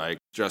to like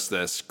just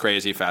this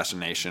crazy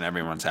fascination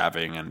everyone's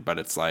having, but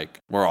it's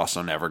like we're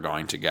also never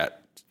going to get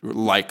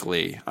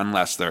likely,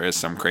 unless there is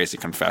some crazy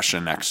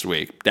confession next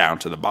week, down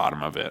to the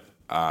bottom of it.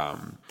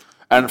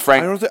 And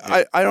Frank,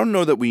 I don't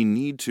know that we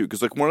need to,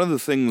 because like one of the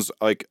things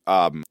like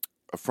a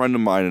friend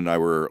of mine and I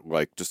were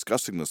like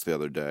discussing this the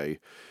other day.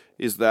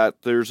 Is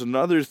that there's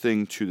another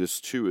thing to this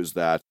too, is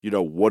that,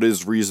 what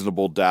is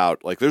reasonable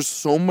doubt? Like there's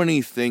so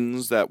many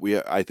things that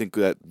I think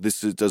that this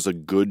does a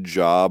good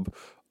job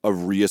of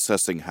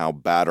reassessing how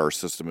bad our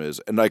system is.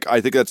 And like,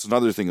 I think that's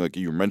another thing, like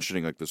you were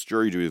mentioning, like this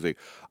jury duty thing.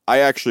 I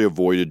actually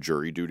avoided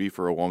jury duty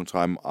for a long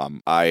time.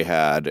 I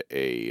had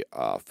a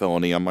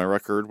felony on my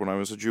record when I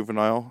was a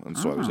juvenile, and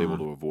so I was able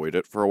to avoid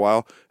it for a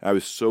while. And I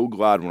was so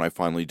glad when I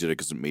finally did it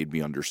because it made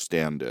me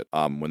understand it.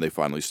 When they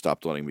finally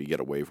stopped letting me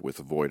get away with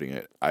avoiding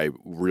it, I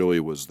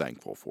really was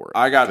thankful for it.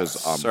 I got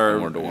served.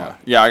 I learned a lot.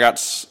 Yeah,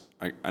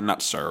 I'm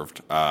not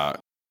served.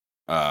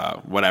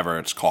 Whatever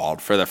it's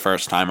called, for the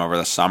first time over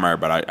the summer,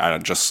 but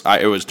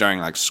it was during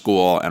like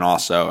school, and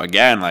also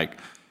again like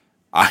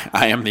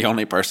I am the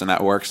only person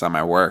that works on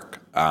my work,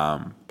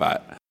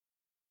 but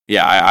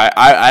yeah,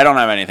 I don't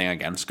have anything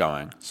against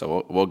going,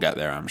 so we'll get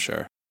there, I'm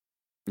sure.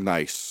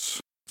 Nice.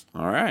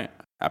 All right,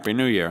 Happy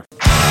New Year.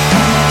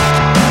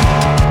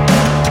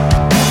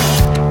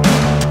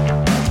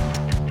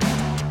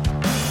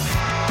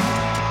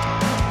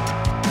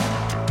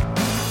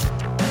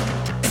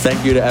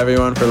 Thank you to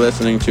everyone for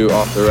listening to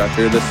Off the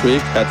Record this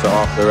week. Head to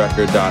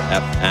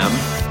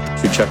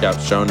offtherecord.fm to check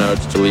out show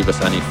notes, to leave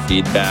us any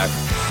feedback.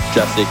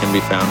 Jesse can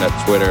be found at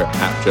Twitter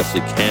at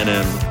Jesse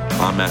Cannon.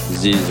 I'm at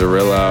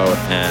Zarillo,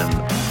 and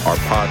our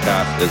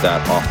podcast is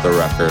at Off the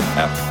Record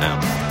FM.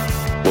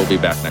 We'll be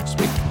back next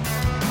week.